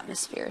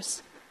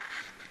 atmospheres.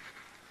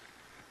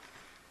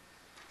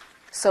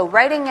 So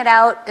writing it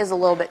out is a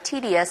little bit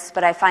tedious,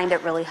 but I find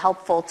it really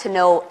helpful to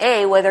know,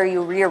 A, whether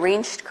you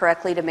rearranged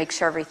correctly to make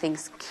sure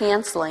everything's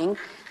canceling,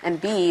 and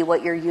B,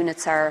 what your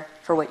units are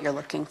for what you're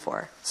looking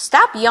for.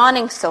 Stop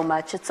yawning so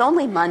much. It's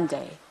only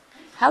Monday.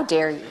 How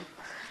dare you?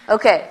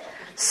 Okay.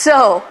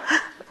 So,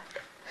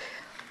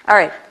 all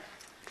right.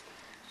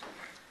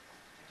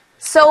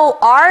 So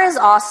R is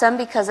awesome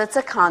because it's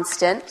a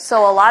constant.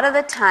 So a lot of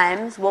the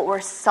times what we're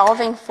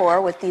solving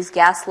for with these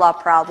gas law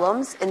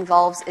problems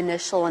involves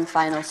initial and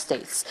final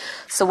states.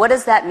 So what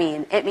does that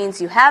mean? It means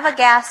you have a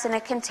gas in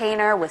a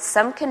container with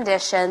some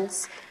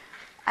conditions.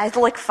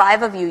 Like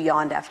 5 of you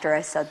yawned after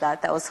I said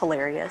that. That was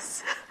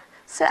hilarious.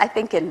 So I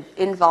think an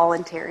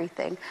involuntary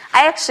thing.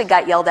 I actually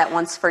got yelled at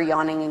once for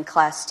yawning in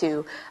class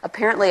too.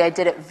 Apparently I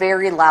did it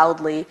very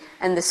loudly,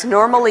 and this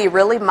normally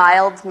really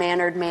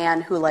mild-mannered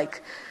man who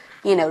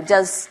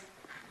does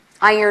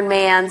Iron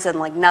Man's and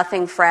like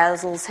nothing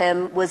frazzles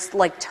him, was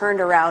like turned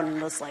around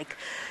and was like,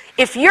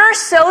 "If you're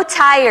so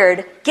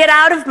tired, get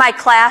out of my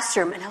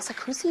classroom." And I was like,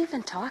 who's he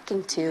even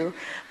talking to?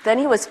 Then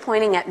he was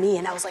pointing at me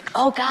and I was like,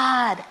 oh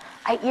God,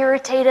 I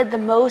irritated the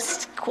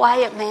most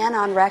quiet man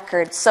on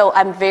record. So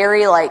I'm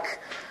very like,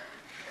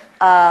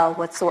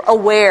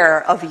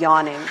 aware of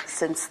yawning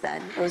since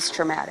then. It was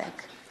traumatic.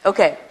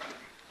 Okay,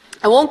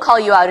 I won't call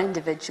you out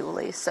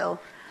individually, so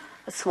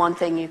that's one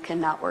thing you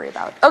cannot worry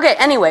about. Okay,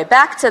 anyway,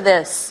 back to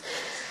this.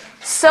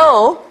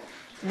 So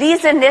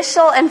these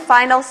initial and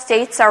final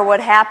states are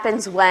what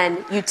happens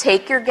when you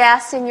take your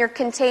gas in your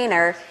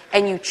container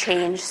and you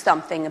change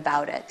something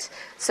about it.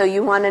 So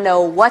you want to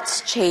know what's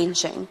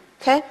changing,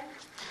 okay?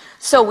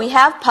 So we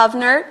have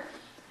Puvnert.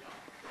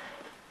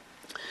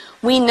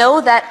 We know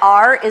that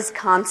R is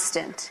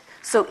constant.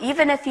 So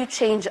even if you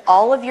change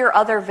all of your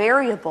other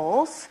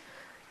variables,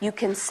 you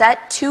can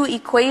set two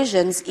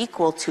equations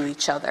equal to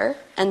each other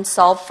and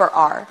solve for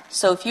R.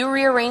 So if you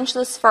rearrange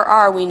this for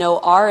R, we know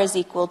R is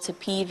equal to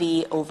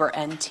PV over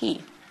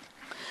NT.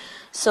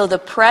 So the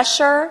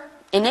pressure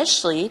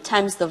initially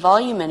times the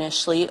volume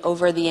initially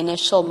over the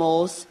initial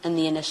moles and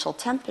the initial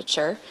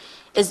temperature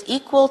is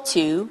equal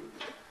to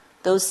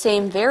those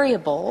same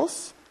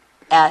variables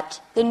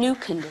at the new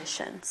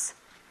conditions.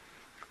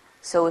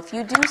 So if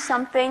you do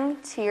something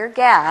to your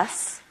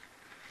gas,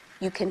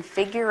 you can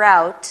figure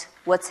out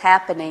what's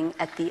happening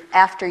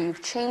after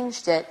you've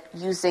changed it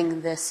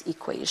using this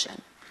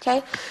equation.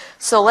 Okay?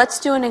 So let's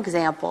do an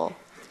example.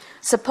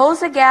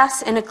 Suppose a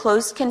gas in a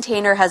closed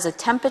container has a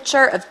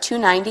temperature of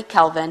 290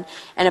 Kelvin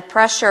and a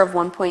pressure of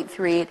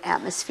 1.38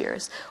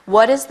 atmospheres.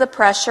 What is the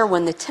pressure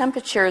when the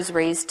temperature is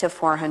raised to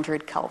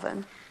 400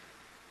 Kelvin?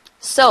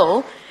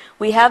 So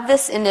we have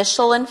this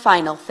initial and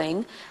final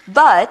thing,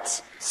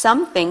 but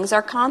some things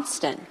are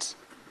constant.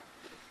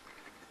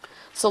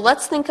 So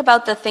let's think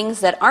about the things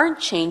that aren't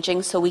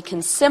changing so we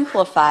can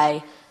simplify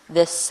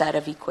this set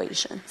of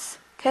equations.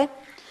 Okay?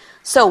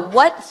 So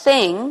what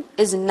thing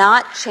is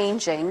not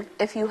changing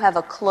if you have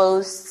a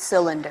closed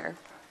cylinder?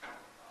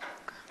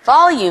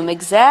 Volume,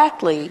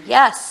 exactly.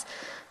 Yes,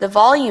 the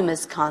volume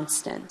is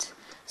constant.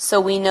 So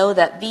we know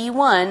that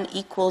V1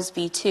 equals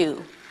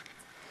V2.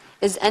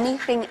 Is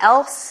anything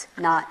else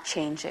not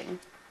changing?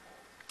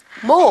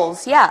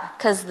 Moles, yeah,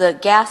 because the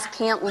gas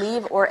can't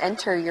leave or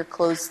enter your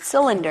closed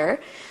cylinder.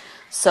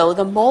 So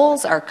the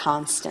moles are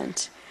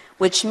constant,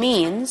 which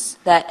means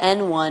that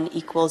N1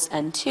 equals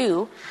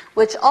N2,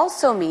 which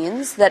also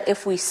means that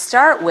if we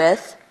start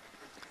with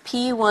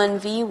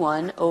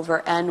P1V1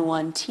 over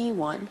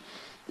N1T1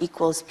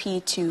 equals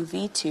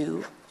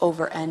P2V2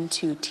 over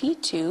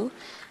N2T2,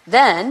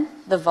 then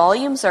the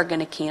volumes are going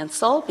to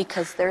cancel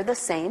because they're the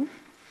same,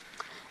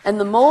 and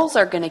the moles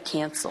are going to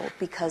cancel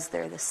because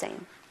they're the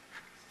same.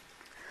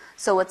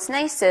 So what's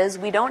nice is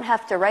we don't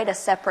have to write a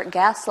separate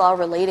gas law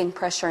relating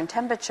pressure and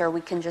temperature. We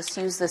can just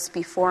use this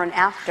before and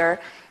after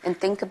and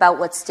think about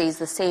what stays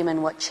the same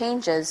and what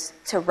changes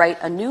to write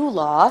a new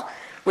law,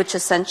 which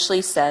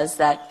essentially says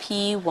that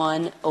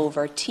P1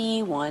 over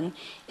T1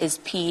 is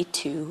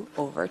P2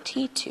 over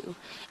T2.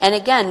 And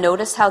again,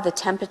 notice how the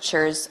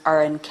temperatures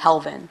are in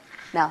Kelvin,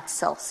 not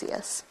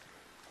Celsius.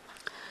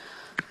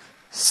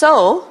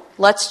 So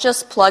let's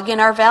just plug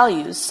in our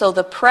values. So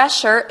the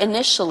pressure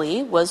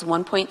initially was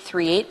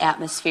 1.38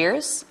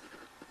 atmospheres,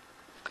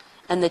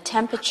 and the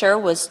temperature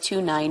was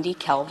 290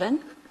 Kelvin.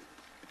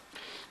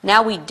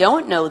 Now we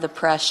don't know the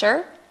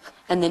pressure,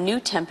 and the new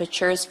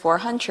temperature is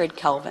 400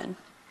 Kelvin.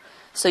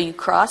 So you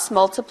cross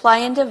multiply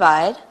and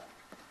divide,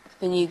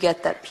 and you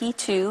get that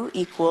P2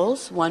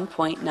 equals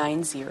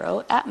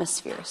 1.90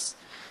 atmospheres.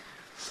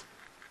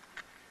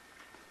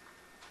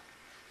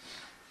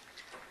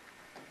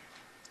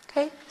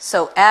 Okay,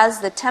 so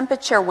as the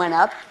temperature went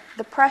up,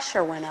 the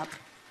pressure went up.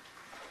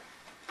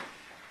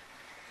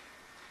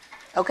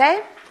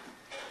 Okay?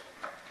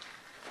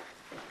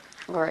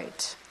 All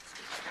right.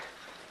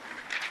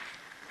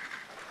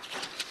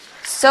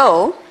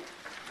 So,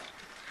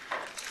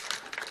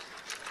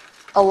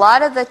 a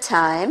lot of the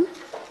time,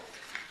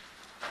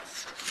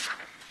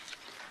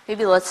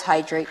 maybe let's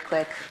hydrate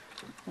quick,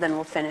 then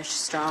we'll finish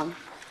strong.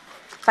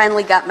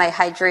 Finally got my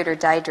hydrate or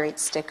dihydrate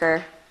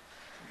sticker.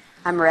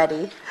 I'm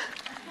ready.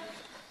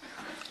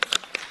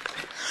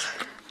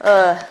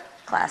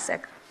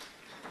 Classic.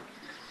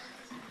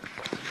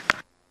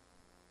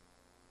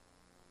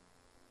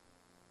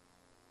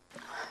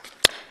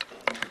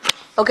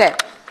 Okay.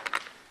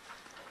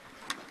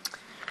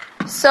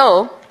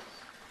 So,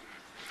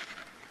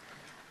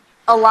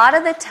 a lot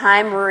of the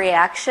time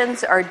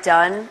reactions are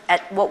done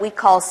at what we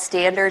call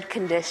standard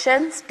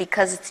conditions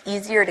because it's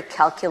easier to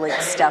calculate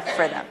stuff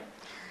for them.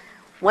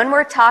 When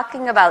we're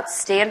talking about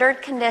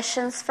standard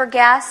conditions for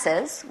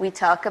gases, we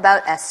talk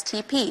about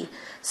STP.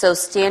 So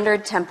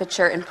standard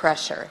temperature and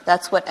pressure.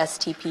 That's what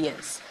STP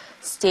is.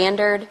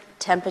 Standard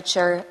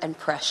temperature and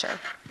pressure.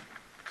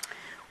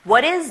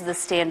 What is the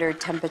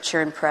standard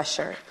temperature and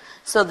pressure?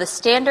 So the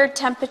standard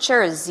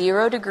temperature is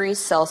 0 degrees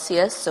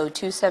Celsius, so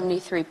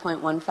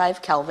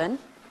 273.15 Kelvin.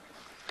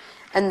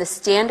 And the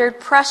standard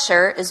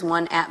pressure is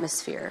 1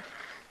 atmosphere.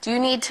 Do you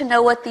need to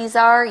know what these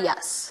are?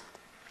 Yes.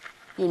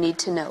 You need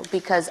to know,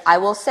 because I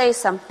will say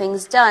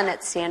something's done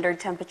at standard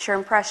temperature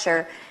and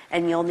pressure,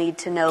 and you'll need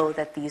to know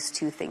that these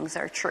two things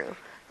are true.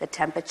 The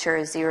temperature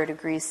is 0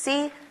 degrees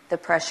C, the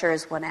pressure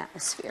is 1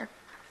 atmosphere.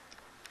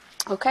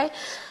 Okay?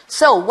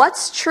 So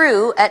what's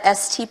true at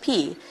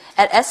STP?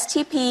 At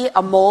STP,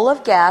 a mole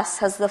of gas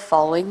has the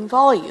following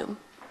volume.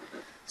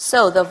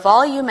 So the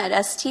volume at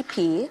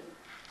STP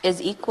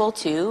is equal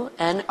to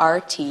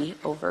nRT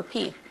over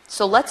P.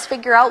 So let's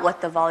figure out what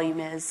the volume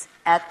is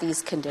at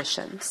these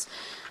conditions.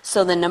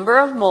 So the number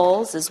of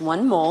moles is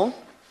 1 mole,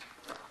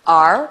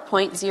 R,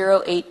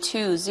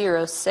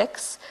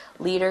 0.08206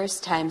 liters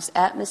times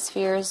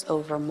atmospheres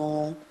over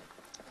mole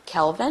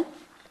Kelvin.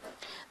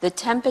 The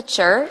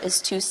temperature is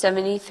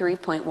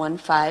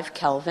 273.15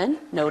 Kelvin.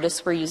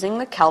 Notice we're using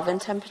the Kelvin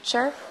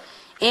temperature,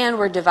 and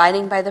we're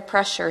dividing by the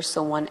pressure,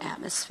 so 1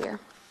 atmosphere.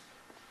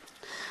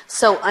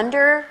 So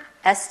under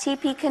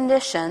STP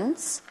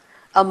conditions,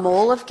 a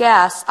mole of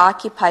gas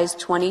occupies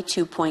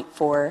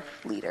 22.4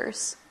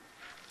 liters.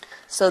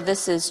 So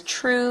this is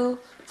true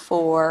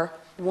for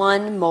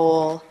 1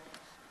 mole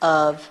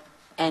of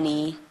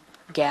any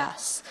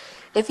gas.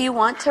 If you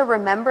want to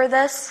remember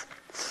this,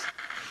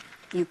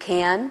 you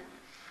can,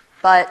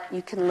 but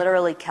you can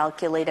literally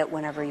calculate it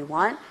whenever you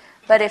want.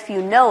 But if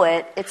you know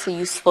it, it's a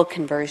useful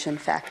conversion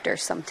factor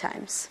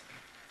sometimes.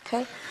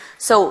 Okay?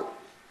 So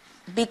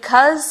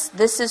because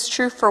this is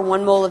true for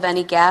 1 mole of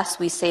any gas,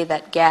 we say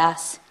that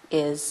gas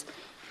is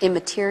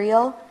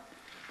immaterial,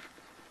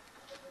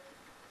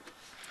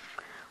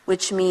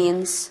 which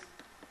means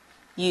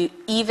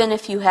even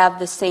if you have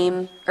the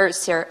same,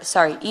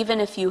 even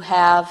if you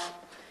have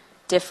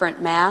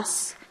different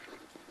mass,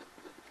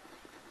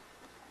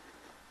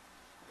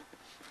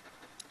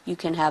 you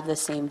can have the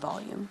same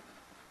volume.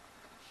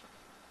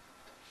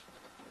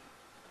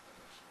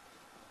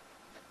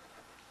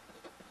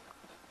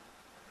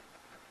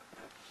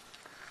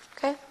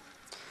 Okay?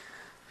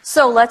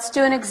 So let's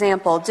do an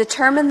example.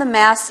 Determine the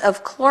mass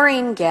of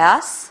chlorine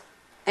gas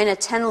in a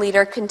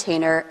 10-liter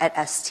container at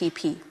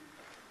STP.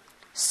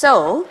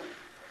 So,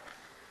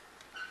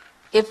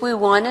 if we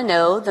want to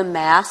know the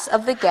mass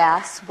of the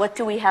gas, what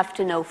do we have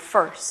to know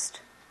first?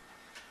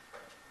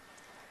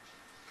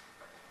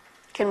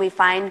 Can we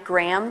find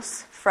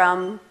grams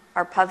from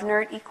our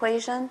Puvnert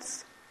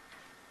equations?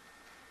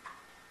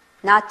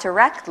 Not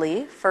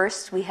directly.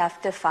 First, we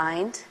have to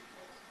find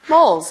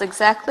moles.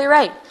 Exactly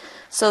right.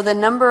 So the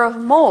number of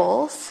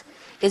moles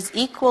is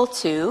equal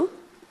to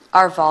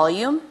our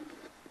volume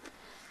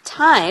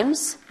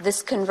times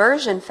this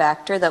conversion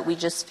factor that we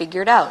just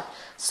figured out.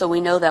 So we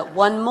know that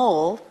 1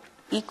 mole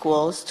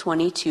equals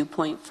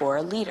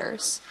 22.4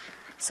 liters.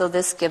 So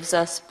this gives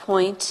us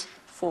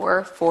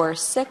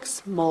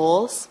 0.446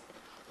 moles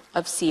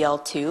of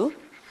Cl2.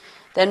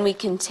 Then we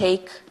can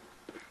take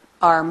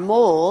our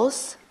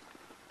moles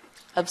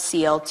of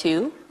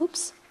Cl2,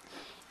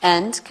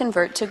 and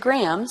convert to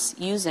grams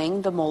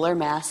using the molar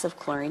mass of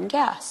chlorine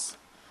gas.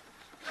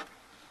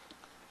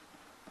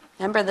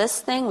 Remember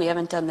this thing? We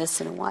haven't done this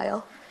in a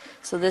while.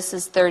 So this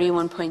is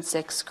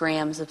 31.6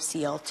 grams of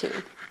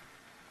Cl2.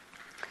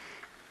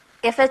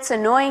 If it's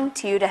annoying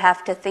to you to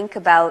have to think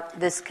about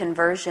this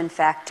conversion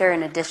factor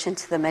in addition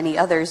to the many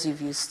others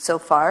you've used so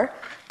far,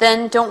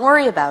 then don't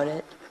worry about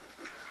it.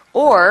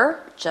 Or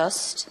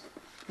just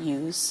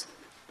use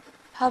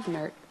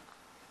Puvnert.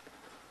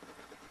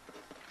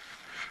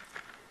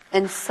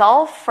 And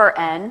solve for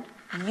n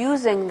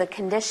using the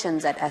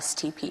conditions at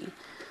STP.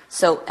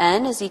 So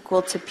n is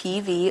equal to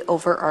PV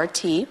over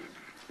RT.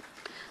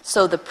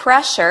 So the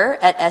pressure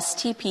at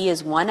STP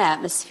is 1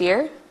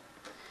 atmosphere.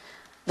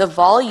 The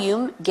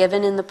volume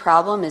given in the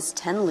problem is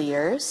 10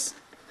 liters.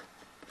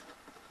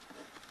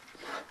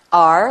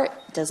 R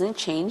doesn't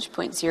change,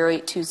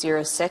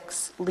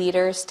 0.08206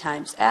 liters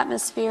times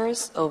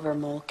atmospheres over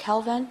mole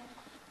Kelvin.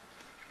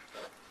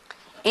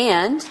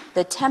 And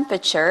the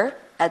temperature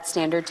at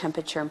standard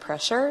temperature and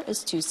pressure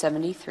is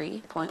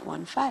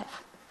 273.15.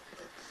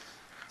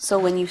 So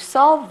when you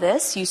solve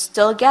this, you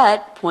still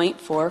get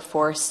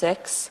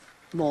 0.446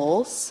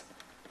 moles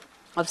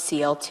of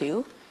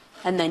Cl2,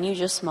 and then you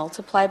just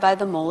multiply by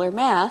the molar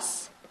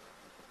mass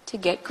to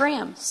get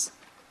grams.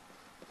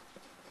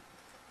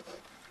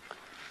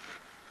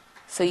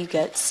 So you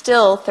get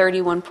still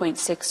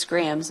 31.6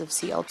 grams of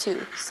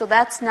Cl2. So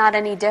that's not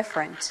any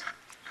different.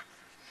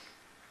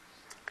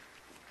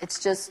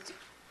 It's just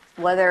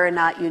whether or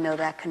not you know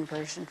that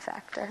conversion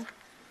factor.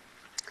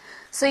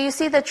 So you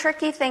see, the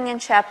tricky thing in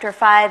Chapter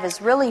 5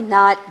 is really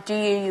not do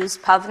you use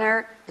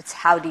Puvnert, it's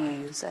how do you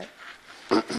use it.